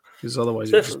have to, because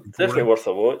otherwise it's definitely worth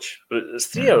a watch. But it's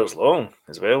 3 hours long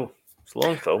as well. It's a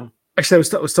long film. Actually,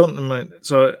 I was talking to my.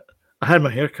 So I had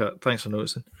my hair cut. Thanks for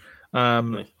noticing.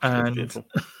 And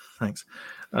thanks.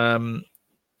 And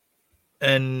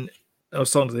I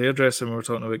was talking to the hairdresser, and we were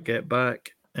talking about Get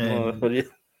Back. And when you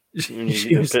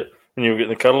were getting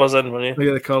the curlers in, weren't you? We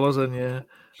get the curlers in, yeah.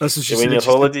 That's what she said. Your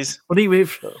holidays. What do you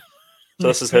wave? So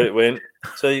this is how it went.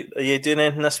 So are you doing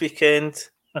anything this weekend?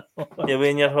 You're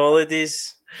away on your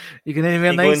holidays? You going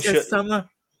anywhere nice this summer?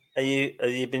 Have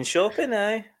you been shopping?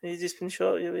 Have you just been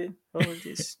shopping?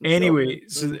 Holidays. Anyway,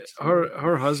 so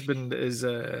her husband is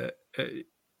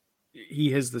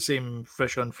he has the same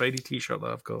Fish on Friday T-shirt that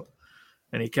I've got,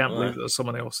 and he can't believe that there's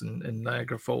someone else in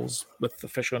Niagara Falls with the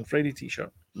Fish on Friday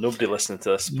T-shirt. Nobody listening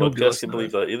to this podcast can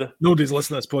believe that either. Nobody's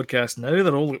listening to this podcast now.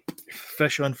 They're all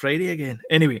Fish on Friday again.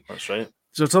 Anyway, that's right.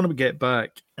 So we're talking about Get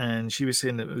Back, and she was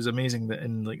saying that it was amazing that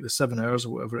in like the 7 hours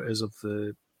or whatever it is of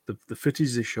the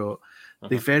footage they shot,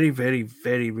 they very, very,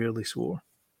 very rarely swore.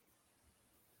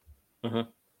 In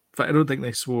fact, I don't think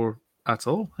they swore at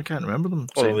all. I can't remember them.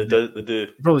 Oh, they do. They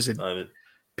probably said no,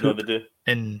 they do.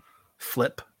 In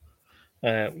flip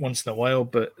once in a while,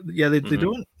 but yeah, they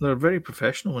don't. They're very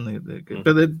professional when they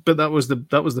but that was the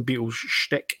Beatles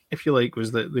shtick, if you like,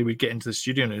 was that they would get into the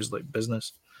studio and it was like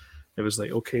business. It was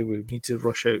like, okay, we need to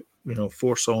rush out,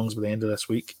 4 songs by the end of this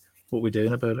week. What are we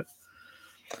doing about it?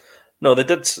 No, they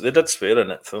did swear in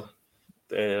it though.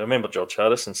 I remember George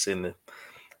Harrison saying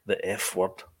the F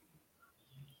word.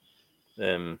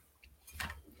 And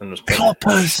there was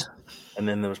Coppers. And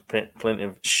then there was plenty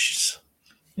of shhs.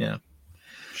 Yeah.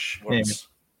 Words.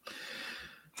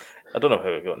 I don't know how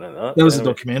it got into that. That was a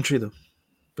documentary though,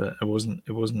 but it wasn't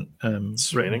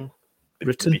swearing.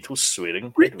 Written. Beatles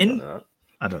swearing. Written.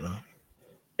 I don't know.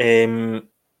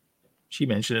 She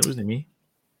mentioned it, wasn't it me?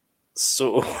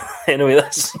 So anyway,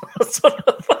 that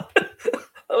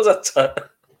was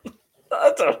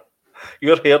a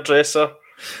your hairdresser,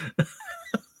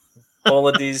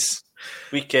 holidays,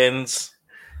 weekends.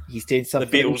 He's doing something.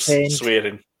 The Beatles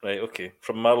swearing. Right, okay.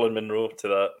 From Marilyn Monroe to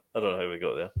that. I don't know how we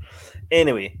got there.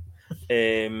 Anyway,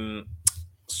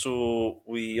 so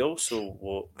we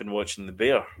also been watching The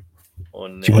Bear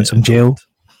on. Do you want some gel?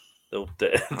 Do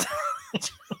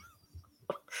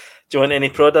you want any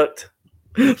product?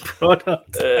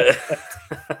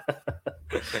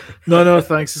 No,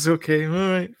 thanks. It's okay. All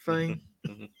right, fine.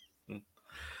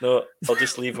 No, I'll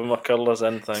just leave with my curlers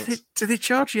in, thanks. Do they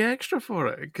charge you extra for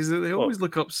it? Because they always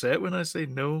look upset when I say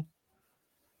no.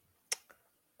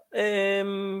 I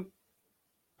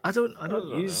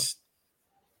don't use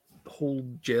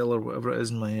whole gel or whatever it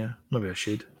is in my hair. Maybe I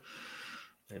should.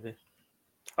 Maybe.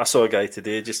 I saw a guy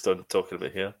today, just on talking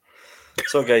about hair. I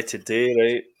saw a guy today,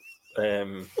 right,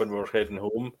 when we were heading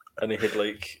home, and he had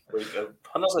like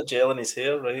hundreds of gel in his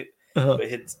hair, right? But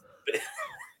he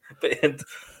had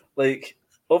like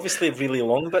obviously really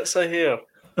long bits of hair,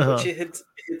 which he had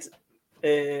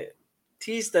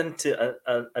teased into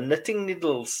a knitting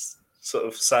needle's sort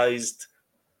of sized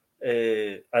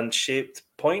and shaped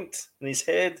point in his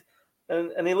head,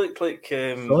 and he looked like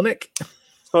Sonic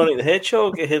the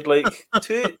Hedgehog. He had like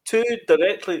two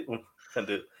directly, can't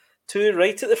do it. 2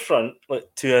 right at the front, like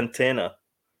 2 antenna,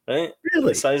 right?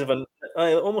 Really? The size of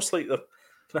almost like the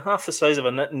kind of half the size of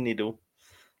a knitting needle,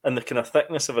 and the kind of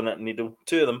thickness of a knitting needle.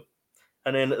 2 of them,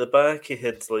 and then at the back he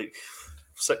had like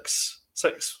six,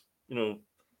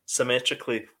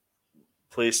 symmetrically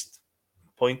placed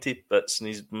pointy bits in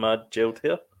his mad gelled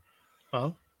hair.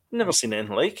 Wow. Never seen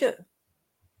anything like it.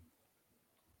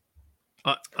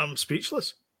 I'm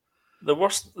speechless.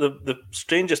 The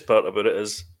strangest part about it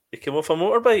is he came off a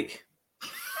motorbike.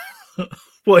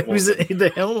 What was it? The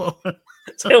helmet?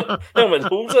 Helmet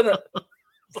holes in it.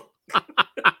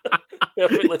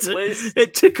 Perfectly placed.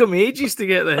 It took him ages to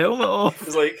get the helmet off. It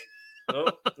was like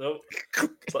No.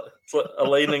 It's like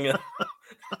aligning a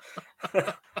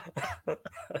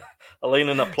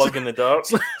plug in the dark.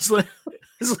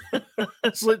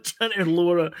 It's like trying to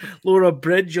lower a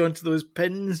bridge onto those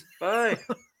pins. Aye,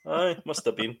 must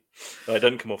have been. No, I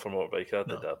didn't come off a motorbike. I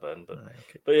did that band,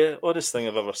 but yeah, oddest thing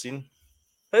I've ever seen.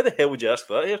 How the hell would you ask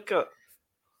for that haircut?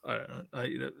 I don't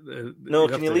know. No,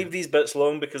 can you leave these bits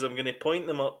long because I'm going to point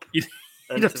them up? You'd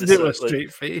have to do it with a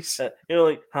straight face.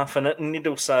 Like half a knitting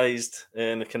needle sized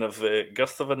and the kind of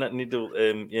girth of a knitting needle.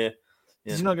 Yeah.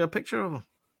 Did you not get a picture of him?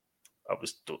 I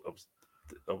was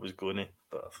going to,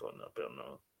 but I thought, no, I better not,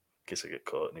 in case I get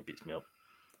caught and he beats me up.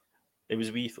 It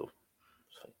was wee though.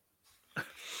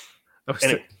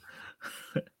 Anyway.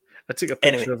 I took a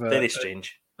picture of very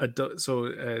strange.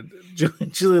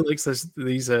 Julie likes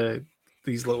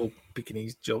these little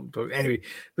Pekingese dog. Anyway,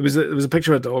 there was a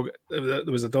picture of a dog. There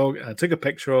was a dog, and I took a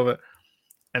picture of it,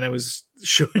 and I was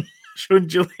showing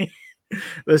Julie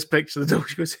this picture of the dog.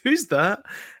 She goes, "Who's that?"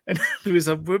 And there was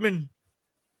a woman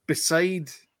beside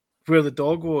where the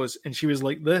dog was, and she was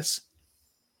like this,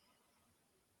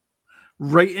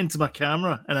 right into my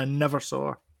camera, and I never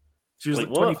saw her. She was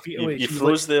like 20 feet away. You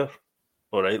froze there.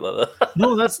 All right, like that.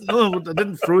 No, I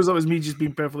didn't froze. That was me just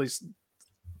being perfectly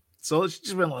solid. She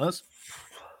just went like this.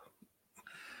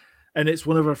 And it's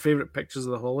one of our favourite pictures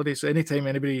of the holiday. So anytime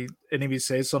anybody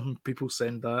says something, people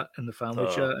send that in the family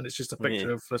chat, and it's just a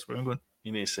picture of this woman going.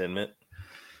 You need to send me it.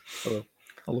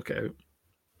 I'll look it out.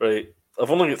 Right. I've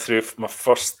only got through my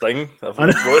first thing.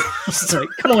 Right,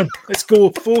 come on, let's go.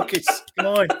 Focus. Come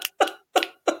on.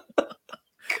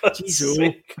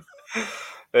 Jeez,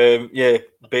 yeah,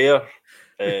 Bear.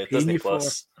 Disney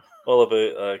Plus. All about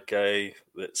a guy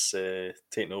that's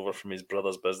taken over from his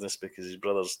brother's business because his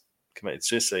brother's committed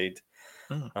suicide.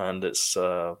 And it's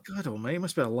God almighty,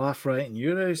 must be a laugh right in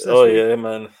your house. Yeah,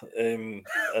 man.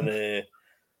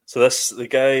 So the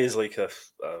guy is like a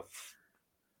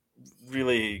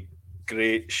really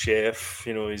great chef.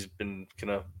 You know, he's been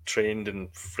kind of trained in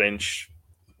French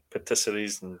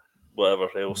patisseries and whatever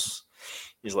else.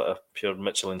 He's like a pure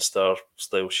Michelin star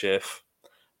style chef,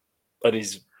 and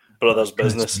his brother's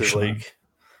business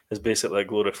is basically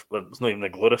it's not even a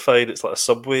glorified. It's like a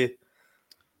Subway.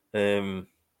 You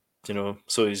know,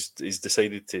 so he's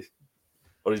decided to,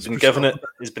 or he's been given it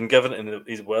in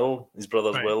his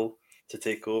brother's will to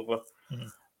take over. Mm-hmm.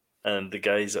 And the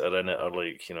guys that are in it are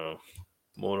like, you know,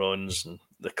 morons, and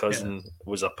the cousin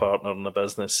was a partner in the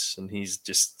business, and he's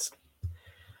just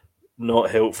not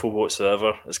helpful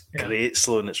whatsoever. It's great,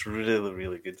 slow, and it's really,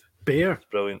 really good. Bear, it's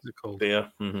brilliant.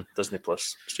 Bear, Disney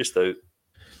Plus. It's just out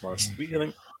last week, I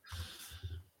think.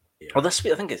 Yeah. Oh, this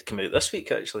week, I think it came out this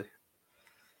week actually.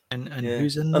 And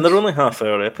who's in this? And they're only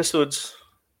half-hour episodes.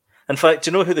 In fact,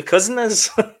 do you know who the cousin is?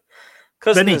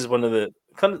 Cousin Vinny. Is one of the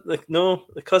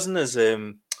cousin is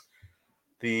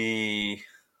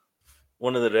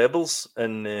one of the rebels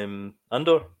in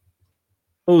Andor.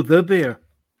 Oh, the bear.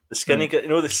 The skinny guy, you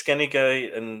know, the skinny guy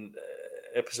in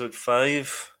episode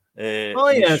 5.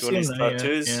 Showing his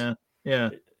tattoos. Yeah.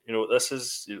 You know what this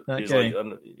is? He's like,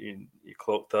 you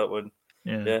clocked that one.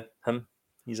 Yeah, him.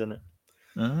 He's in it.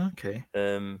 Oh, okay.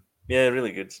 Yeah,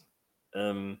 really good.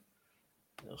 What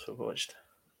else have we watched?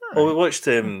 Right. We watched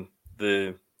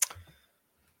the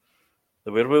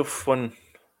werewolf one.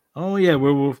 Oh yeah,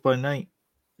 Werewolf by Night.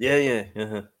 Yeah.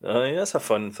 That's a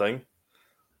fun thing.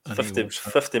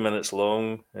 50 minutes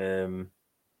long.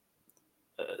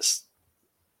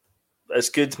 It's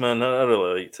good, man. I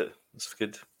really liked it. It's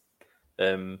good.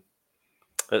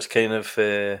 It's kind of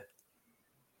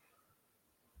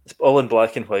it's all in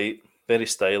black and white, very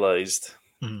stylized,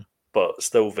 but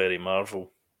still very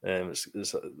Marvel.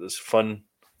 It's fun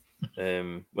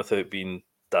without being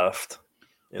daft.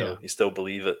 You know, you still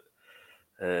believe it,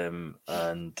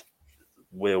 and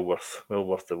well worth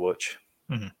the watch.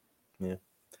 Mm-hmm. Yeah.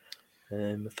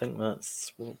 I think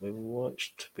that's what we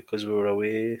watched because we were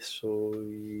away. So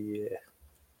yeah.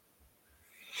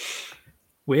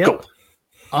 Well,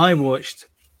 I watched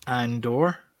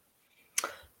Andor.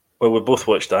 Well, we both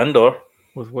watched Andor.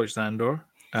 We've watched Andor.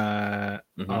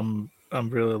 I'm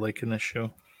really liking this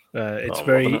show.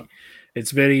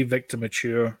 It's very Victor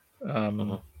mature.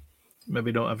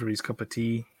 Maybe not everybody's cup of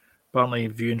tea. Apparently,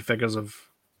 viewing figures have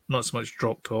not so much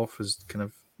dropped off as kind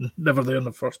of never there in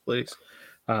the first place.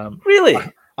 Really?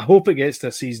 I hope it gets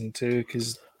to season 2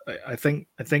 because I think.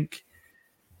 Oh,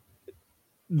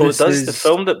 it does.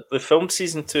 They filmed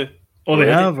season 2. Oh,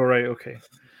 already. They have. All right. Okay.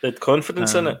 They had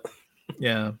confidence in it.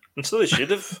 Yeah, and so they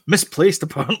should have. Misplaced,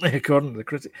 apparently, according to the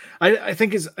critic. I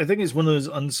think it's one of those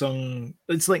unsung.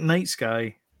 It's like Night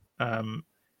Sky.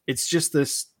 It's just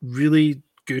this really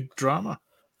good drama.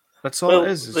 That's all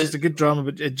it is. It's just a good drama,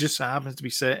 but it just happens to be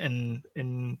set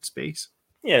in space.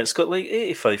 Yeah, it's got like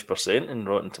 85% in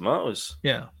Rotten Tomatoes.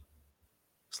 Yeah.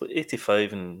 It's like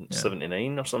 85 and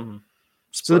 79 or something.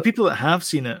 Split. So the people that have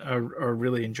seen it are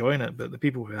really enjoying it, but the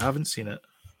people who haven't seen it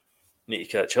need to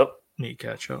catch up.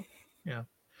 Yeah.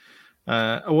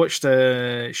 I watched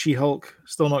She-Hulk.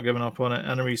 Still not giving up on it.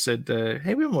 Anna-Marie said,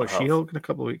 "Hey, we haven't watched She-Hulk in a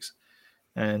couple of weeks,"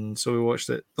 and so we watched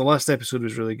it. The last episode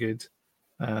was really good,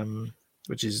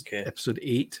 which is episode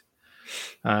 8.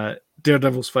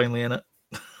 Daredevil's finally in it.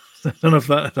 I don't know if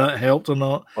that helped or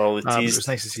not. Well, it was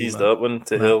nice to see that one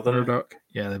to hell, didn't it?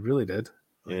 Yeah, they really did.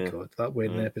 Yeah. God, that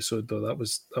wedding episode though, that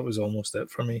was almost it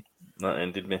for me. That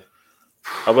ended me.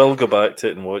 I will go back to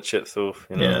it and watch it though.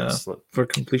 For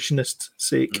completionist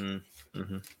sake.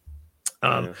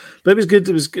 But it was good.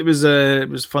 It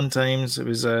was fun times. It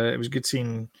was good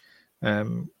seeing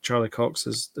Charlie Cox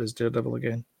as Daredevil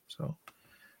again. So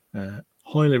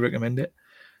highly recommend it.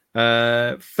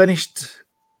 Finished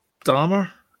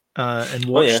Dahmer and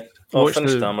watched.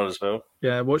 Finished Dahmer as well.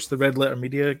 Yeah, I watched the Red Letter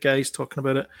Media guys talking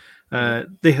about it.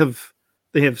 They have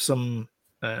some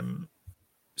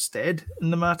stead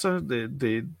in the matter.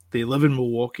 They live in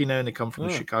Milwaukee now, and they come from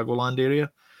the Chicagoland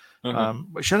area.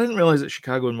 Which I didn't realize that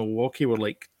Chicago and Milwaukee were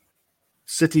like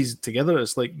cities together.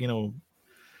 It's like, I don't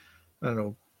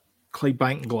know,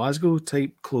 Clydebank and Glasgow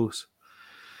type close.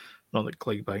 Not that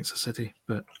Clydebank's a city,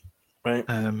 but right.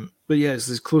 But yeah, it's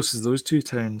as close as those two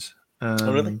towns.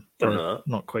 Really? Don't know that.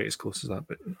 Not quite as close as that,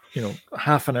 but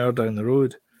half an hour down the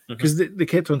road. Because they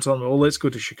kept on telling me, "Oh, let's go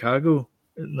to Chicago,"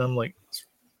 and I'm like, it's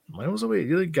miles away.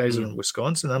 The other guys are in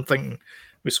Wisconsin. I'm thinking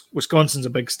Wisconsin's a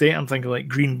big state. I'm thinking like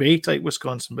Green Bay type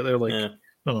Wisconsin, but they're like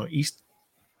no, East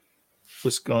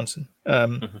Wisconsin.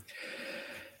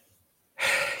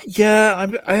 Yeah,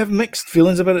 I have mixed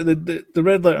feelings about it. The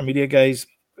Red Letter Media guys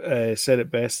said it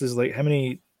best. Is like, how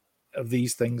many of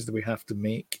these things do we have to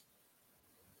make?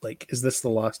 Like, is this the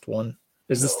last one?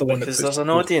 Is this the one? Because there's an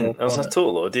audience. There's a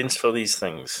total audience for these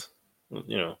things.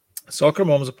 Soccer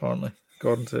moms, apparently,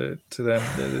 according to them,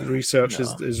 the research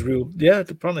is real. Yeah,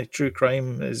 apparently, true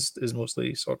crime is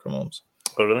mostly soccer moms.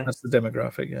 Oh, really? That's the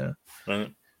demographic. Yeah.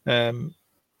 Right.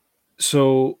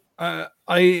 So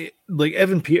I like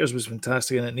Evan Peters was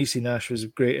fantastic in it. Niecy Nash was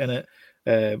great in it.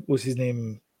 What's his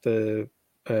name? The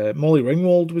Molly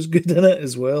Ringwald was good in it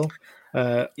as well.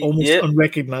 Almost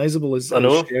unrecognizable as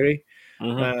Sherry.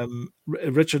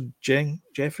 Richard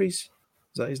Jeffries, is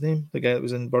that his name? The guy that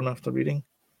was in Burn After Reading.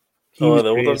 The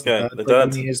older guy, the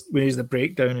dad. When he's the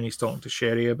breakdown and he's talking to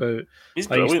Sherry about,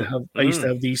 I used to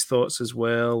have these thoughts as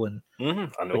well, and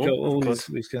I know like all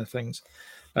these kind of things.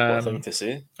 What thing to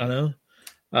say? I know.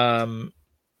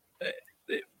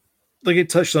 Like it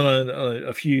touched on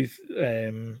a few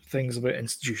things about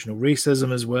institutional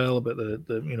racism as well, about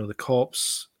the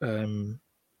cops, phoning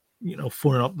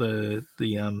up the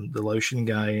Laotian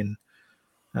guy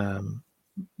and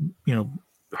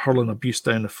hurling abuse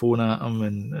down the phone at him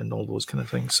and all those kind of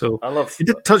things. So it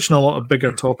did touch on a lot of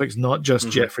bigger topics, not just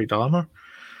Jeffrey Dahmer.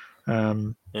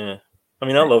 Yeah, I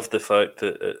mean, I love the fact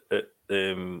that it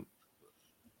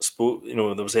spoke. There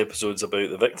was episodes about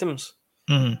the victims.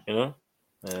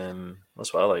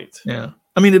 That's what I liked. Yeah,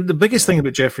 I mean, the biggest thing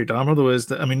about Jeffrey Dahmer though is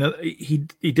that, I mean,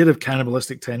 he did have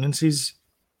cannibalistic tendencies,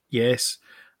 yes,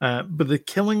 but the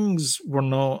killings were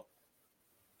not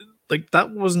like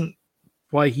that. Wasn't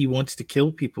why he wanted to kill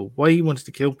people. Why he wanted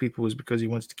to kill people was because he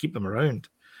wanted to keep them around.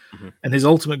 And his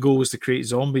ultimate goal was to create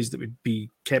zombies that would be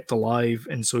kept alive,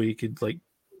 and so he could like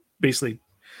basically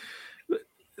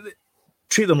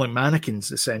treat them like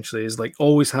mannequins. Essentially, is like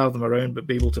always have them around, but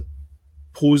be able to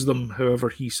pose them however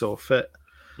he saw fit,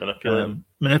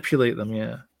 manipulate them.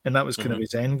 Yeah, and that was kind of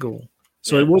his end goal.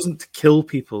 So it wasn't to kill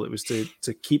people; it was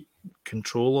to keep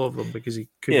control of them because he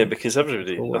couldn't. Yeah, because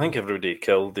everybody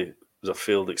killed. It was a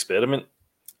failed experiment.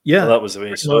 Yeah, that was the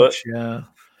way he saw it. Yeah.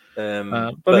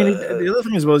 But I mean, the other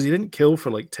thing as well is he didn't kill for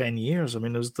like 10 years. I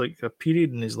mean, there was like a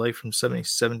period in his life from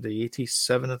 77 to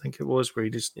 87, I think it was, where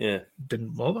he just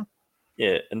didn't bother.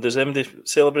 Yeah, and does anybody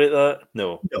celebrate that?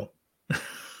 No.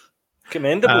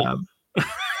 Commendable.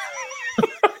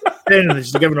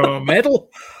 Just giving him a medal.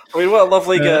 I mean, what a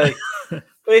lovely guy.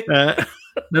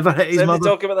 Never hit his mother.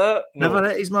 Talk about that. No. Never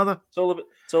hit his mother. It's all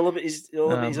about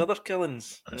his other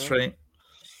killings. That's right.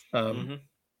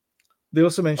 They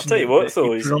also mentioned he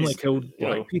predominantly killed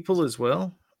black people as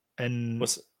well, and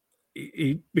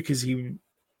because he,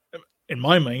 in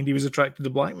my mind, he was attracted to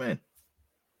black men.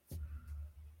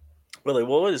 Well, it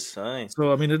was. Aye.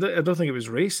 So I mean, I don't think it was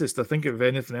racist. I think if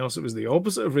anything else, it was the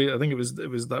opposite of race. I think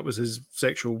that was his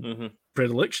sexual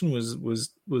predilection was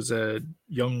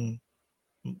young,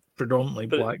 predominantly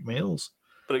black males.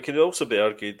 But it could also be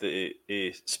argued that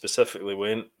he specifically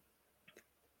went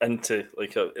into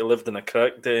he lived in a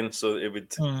crack den, so that he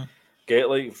would get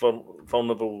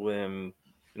vulnerable, Men,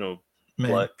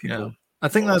 black people. Yeah. I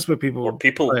think that's what people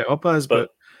play it up as,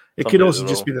 but it could somebody also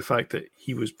was just wrong. be the fact that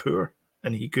he was poor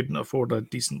and he couldn't afford a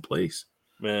decent place.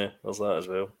 Yeah, there's that as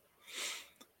well.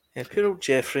 Yeah, poor old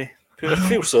Jeffrey. I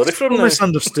feel sorry for him now.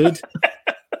 Misunderstood.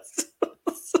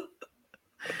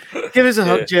 Give us a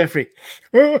hug, Jeffrey.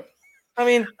 I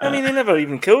mean, he never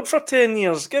even killed for 10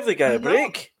 years. Give the guy a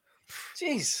break.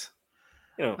 Jeez.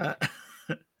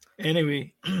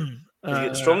 Anyway. He's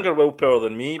got stronger willpower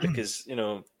than me because, I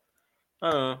don't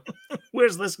know.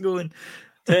 Where's this going?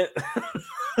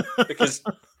 Because,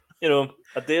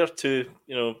 a day or two,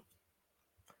 Oh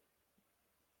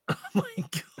my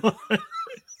God.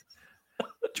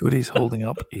 Jody's holding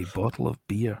up a bottle of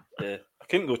beer. Yeah, I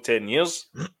couldn't go 10 years.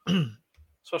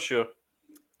 That's for sure.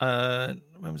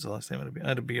 When was the last time I had a beer? I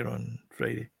had a beer on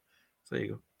Friday. So there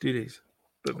you go. 2 days.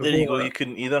 But there you go. You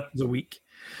couldn't either. It was a week.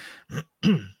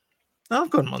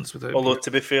 I've gone months without Although, beer.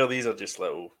 to be fair, these are just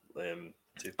little...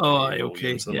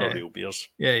 okay. They're not real beers.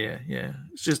 Yeah.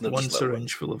 It's just They're one just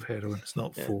syringe full of heroin. It's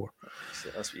not 4.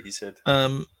 That's what he said.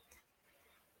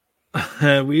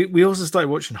 We also started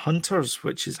watching Hunters,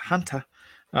 which is Hanta,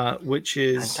 which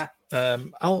is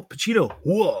Al Pacino.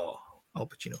 Whoa, Al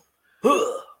Pacino.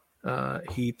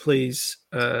 He plays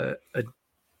a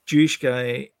Jewish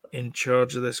guy in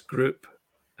charge of this group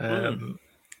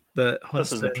that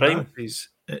hunts this is in Prime. Nazis.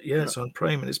 It's on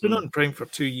Prime, and it's been on Prime for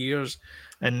 2 years.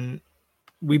 And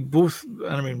we both,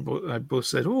 I both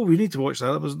said, "Oh, we need to watch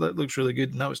that. That looks really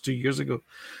good." And that was 2 years ago.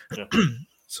 Yeah.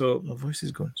 So my voice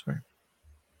is going. Sorry.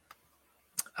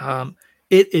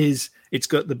 It's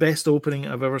got the best opening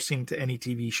I've ever seen to any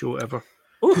TV show ever.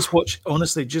 Oof. Just watch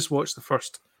the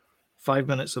first 5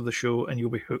 minutes of the show and you'll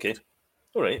be hooked. Okay.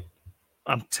 All right.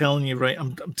 I'm telling you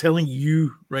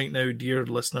right now, dear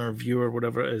listener, viewer,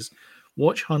 whatever it is,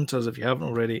 watch Hunters if you haven't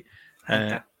already.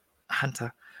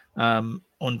 Hanta.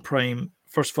 On Prime.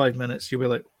 First 5 minutes, you'll be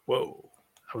like, whoa,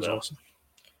 that was awesome.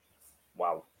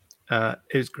 Wow. It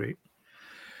was great.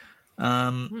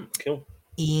 Cool.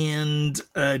 And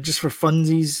just for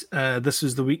funsies, this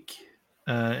was the week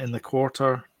in the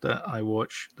quarter that I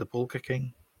watched The Polka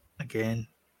King again.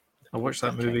 I watched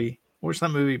that movie.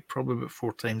 Probably about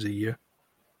 4 times a year.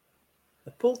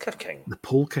 The Polka King? The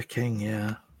Polka King,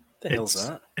 yeah. The hell's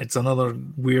that? It's another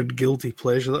weird guilty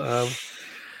pleasure that I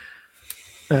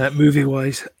have,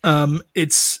 movie-wise.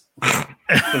 It's...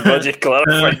 I'm glad you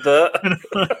clarified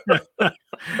that.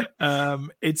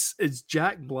 It's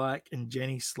Jack Black and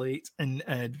Jenny Slate and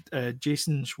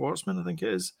Jason Schwartzman, I think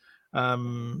it is.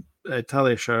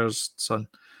 Talia Shir's son.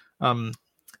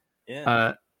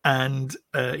 And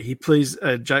he plays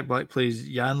Jack Black plays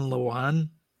Jan Lohan,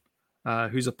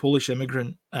 who's a Polish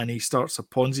immigrant, and he starts a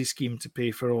Ponzi scheme to pay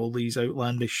for all these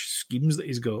outlandish schemes that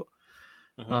he's got.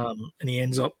 And he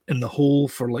ends up in the hole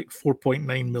for like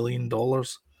 $4.9 million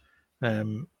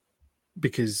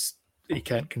because he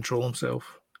can't control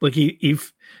himself. Like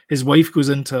his wife goes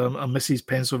into a Mrs.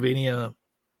 Pennsylvania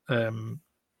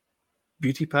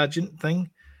beauty pageant thing,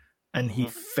 and he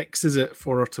fixes it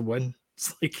for her to win.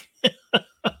 It's like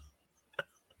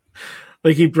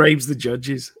like he bribes the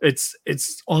judges. It's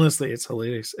honestly, it's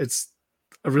hilarious. It's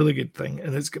a really good thing,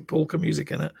 and it's got polka music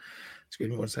in it.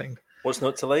 Excuse me 1 second. What's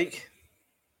not to like?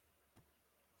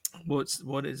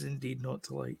 What is indeed not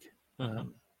to like?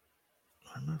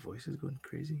 My voice is going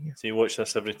crazy here. So you watch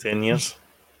this every 10 years?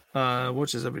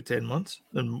 Watch this every 10 months,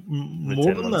 and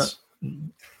more than that.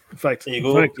 In fact, there you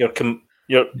go.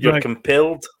 You're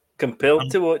compelled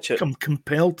to watch it. I'm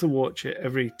compelled to watch it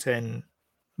every 10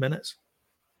 minutes.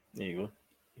 There you go.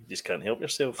 You just can't help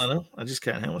yourself. I know. I just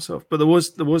can't help myself. But there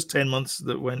was 10 months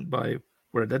that went by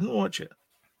where I didn't watch it.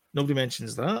 Nobody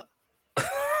mentions that.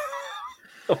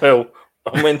 Well,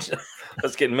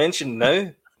 that's getting mentioned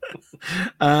now.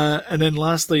 And then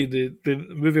lastly, the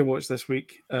movie I watched this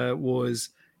week was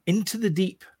Into the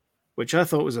Deep, which I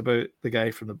thought was about the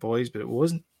guy from The Boys, but it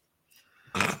wasn't.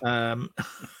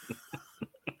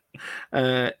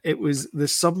 It was the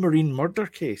submarine murder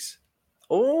case.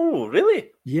 Oh,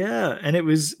 really? Yeah, and it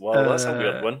was... Wow, that's a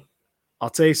weird one. I'll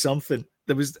tell you something.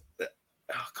 There was...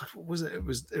 Oh, God, what was it?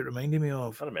 It reminded me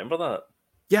of... I remember that.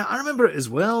 Yeah, I remember it as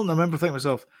well, and I remember thinking to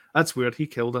myself, that's weird, he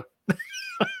killed her.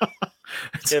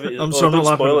 Yeah, but don't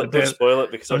spoil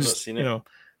it because I've not seen it.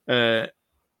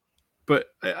 But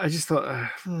I just thought, I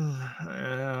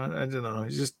don't know.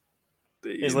 He's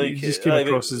like, he just came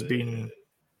across as being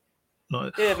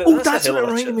not. Yeah, but that's what it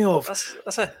reminded me of.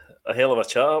 That's a hell of a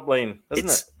chat up line, isn't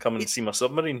it? Come and see my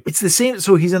submarine. It's the same.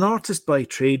 So he's an artist by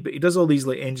trade, but he does all these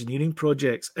like engineering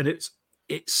projects, and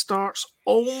it starts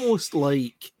almost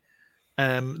like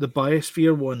the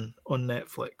Biosphere one on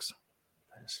Netflix.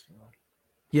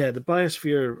 Yeah, the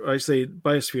Biosphere. I say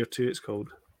Biosphere 2. It's called.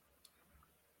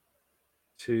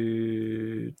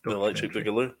 The Electric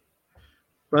Boogaloo.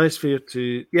 Biosphere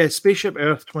 2. Yeah, Spaceship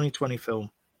Earth 2020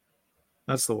 film.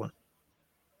 That's the one.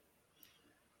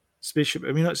 Spaceship.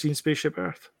 Have you not seen Spaceship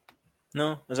Earth?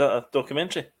 No, is that a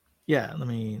documentary? Yeah, let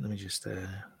me just.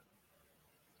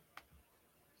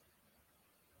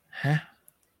 Huh?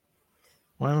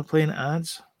 Why am I playing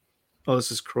ads? Oh,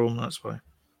 this is Chrome. That's why.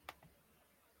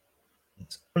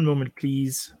 One moment,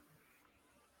 please.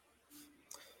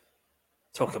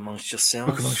 Talk amongst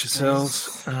yourselves. Talk amongst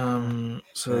yourselves.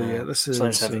 So yeah, this is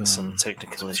Sounds having some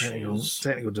technical issues.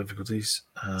 Technical difficulties.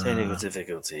 Technical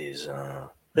difficulties.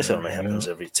 This only happens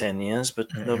every 10 years, but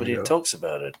nobody talks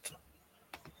about it.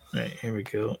 Right, here we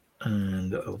go.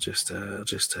 And I'll just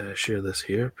share this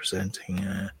here, present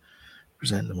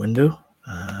the window,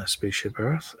 Spaceship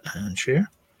Earth, and share.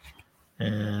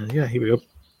 And yeah, here we go.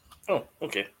 Oh,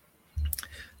 okay.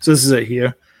 So this is it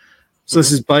here. So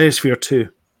this is Biosphere 2.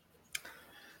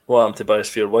 What happened to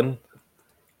Biosphere 1?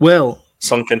 Well,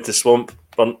 sunk into swamp,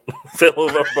 burnt, fell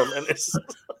over, burnt into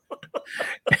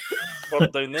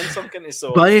burnt down, then sunk into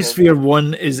swamp. Biosphere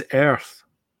 1 is Earth.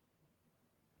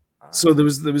 So there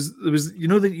was the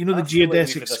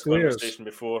geodesic squares.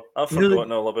 Before I've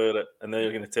forgotten all about it, and now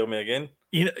you're going to tell me again.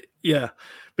 Yeah,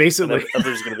 basically.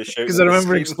 Everyone's going to be shouting because I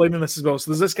remember explaining this as well.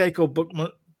 So there's this guy called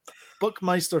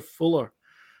Buckminster Fuller,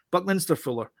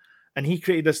 and he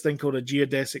created this thing called a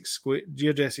geodesic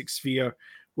sphere,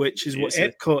 which is what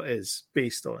Epcot is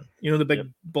based on. You know, the big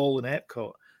ball in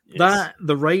Epcot. Yes.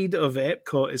 The ride of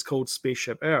Epcot is called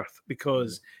Spaceship Earth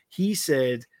because he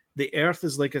said the Earth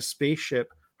is like a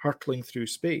spaceship hurtling through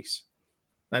space.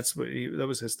 That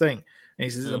was his thing. And he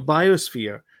says it's a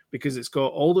biosphere because it's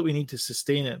got all that we need to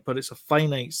sustain it, but it's a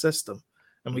finite system,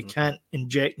 and we can't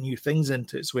inject new things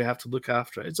into it, so we have to look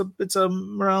after it. It's a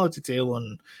morality tale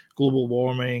on global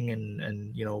warming,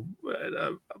 and you know,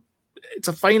 it's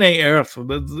a finite Earth.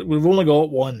 We've only got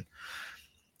one.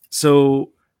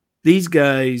 So these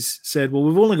guys said, well,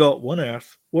 we've only got one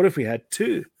Earth. What if we had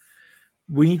two?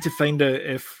 We need to find out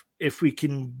if we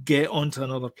can get onto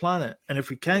another planet. And if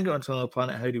we can get onto another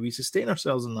planet, how do we sustain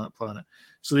ourselves on that planet?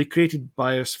 So they created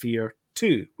Biosphere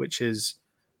 2, which is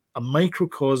a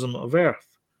microcosm of Earth.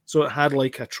 So it had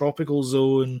like a tropical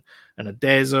zone and a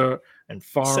desert and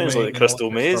farming. Sounds like the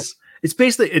Crystal Maze. Stuff. It's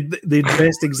basically, they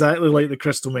dressed exactly like the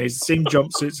Crystal Maze, the same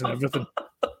jumpsuits and everything.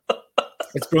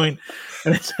 It's brilliant.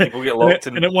 And people get locked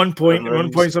in. And at one point,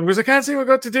 someone goes, I can't see what I've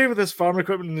got to do with this farm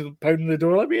equipment, and pounding the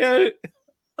door, let me out.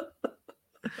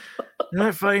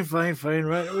 No, fine.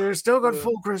 Right, we've still got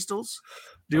full crystals.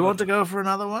 Do you want to go for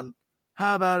another one?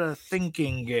 How about a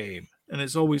thinking game? And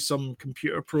it's always some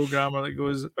computer programmer that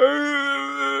goes,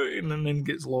 and then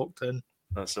gets locked in.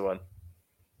 That's the one.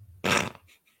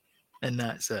 And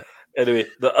that's it. Anyway,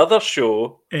 the other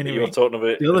show you were talking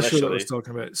about. The other show that I was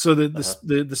talking about. So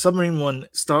the submarine one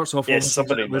starts off with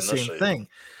the same thing.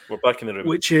 We're back in the room.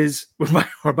 Which is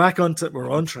we're back on track.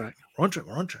 We're on track.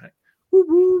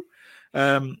 Woo-woo.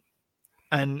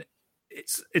 And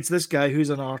it's this guy who's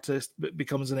an artist but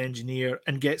becomes an engineer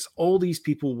and gets all these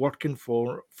people working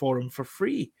for him for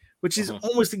free, which is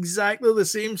almost exactly the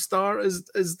same start as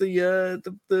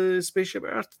the Spaceship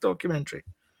Earth documentary.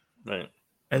 Right.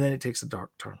 And then it takes a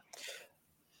dark turn.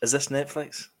 Is this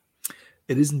Netflix?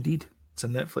 It is indeed. It's a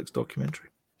Netflix documentary.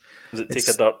 Does it take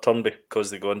a dark turn because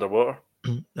they go underwater?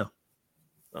 No.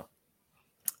 No.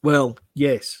 Well,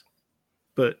 yes,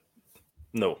 but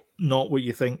no, not what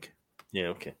you think. Yeah,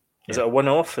 okay. Is it a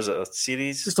one-off? Is it a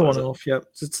series? Just a one-off, yeah.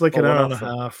 It's like an hour and a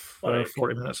half,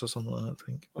 40 minutes or something like that, I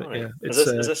think. But yeah,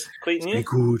 is this quite new? It's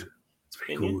good. It's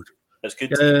very good. It's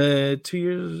good? 2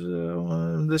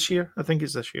 years this year. I think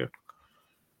it's this year.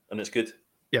 And it's good?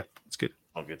 Yeah, it's good.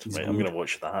 Oh, good. Right, I'm going to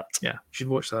watch that. Yeah, you should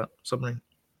watch that. Submarine.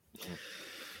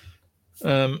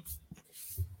 And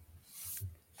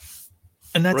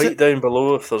that's right down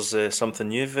below, if there's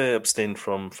something you've abstained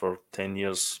from for 10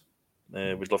 years,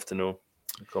 we'd love to know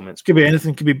in the comments. Could be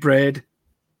anything. Could be bread.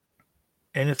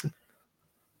 Anything.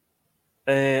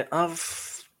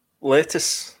 I've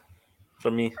lettuce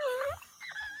for me.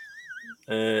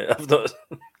 I've not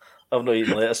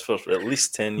eaten lettuce for at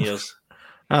least 10 years.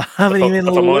 I haven't even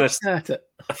looked at it.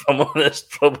 If I'm honest,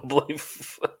 probably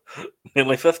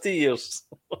nearly 50 years.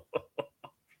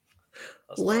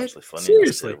 That's not actually funny.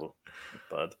 Seriously?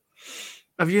 That's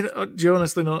bad. Do you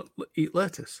honestly not eat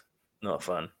lettuce? Not a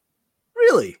fan.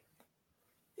 Really?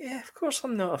 Yeah, of course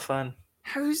I'm not a fan.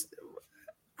 What do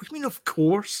you mean, of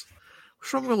course?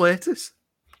 What's wrong with lettuce?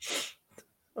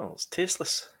 Oh, it's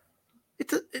tasteless.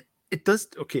 It does.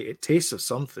 Okay, it tastes of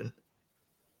something.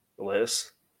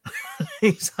 Lettuce.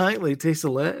 Exactly, it tastes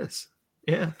of lettuce.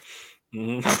 Yeah.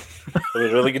 Mm-hmm. Are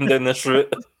we really going down this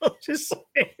route? I'm just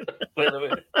saying. By the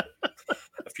way,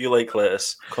 if you like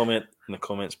lettuce, comment in the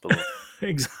comments below.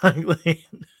 Exactly.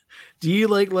 Do you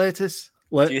like lettuce?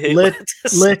 Do you hate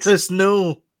lettuce? Let us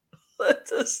know.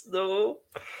 Let us know.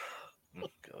 Oh,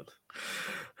 God.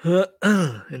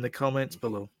 In the comments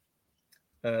below.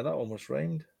 That almost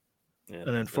rhymed. Yeah,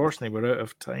 and unfortunately, we're out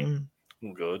of time.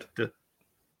 Oh, God.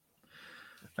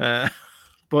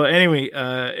 But anyway,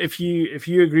 if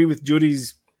you agree with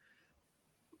Jody's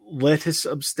lettuce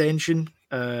abstention,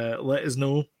 let us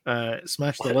know.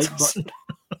 Smash the like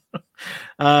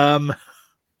button.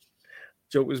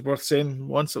 Joke was worth saying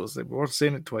once. It was worth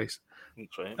saying it twice.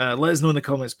 That's right. Let us know in the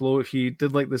comments below if you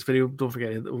did like this video. Don't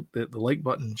forget to hit the like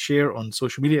button, share on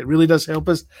social media. It really does help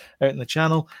us out in the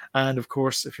channel. And of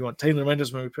course, if you want timely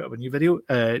reminders when we put up a new video,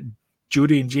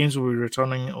 Jody and James will be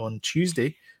returning on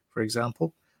Tuesday, for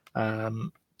example,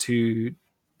 to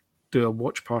do a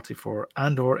watch party for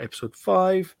Andor episode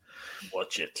 5.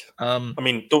 Watch it. I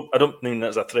don't mean that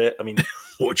as a threat. I mean,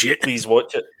 watch it. Please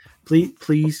watch it. Please,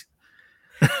 please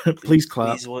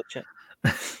clap. Please watch it.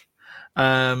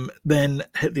 Then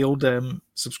hit the old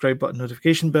subscribe button,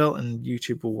 notification bell, and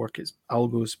YouTube will work its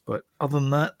algos. But other than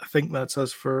that, I think that's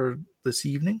us for this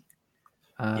evening.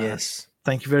 Yes.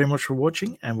 Thank you very much for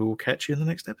watching, and we will catch you in the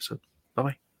next episode.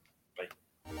 Bye-bye.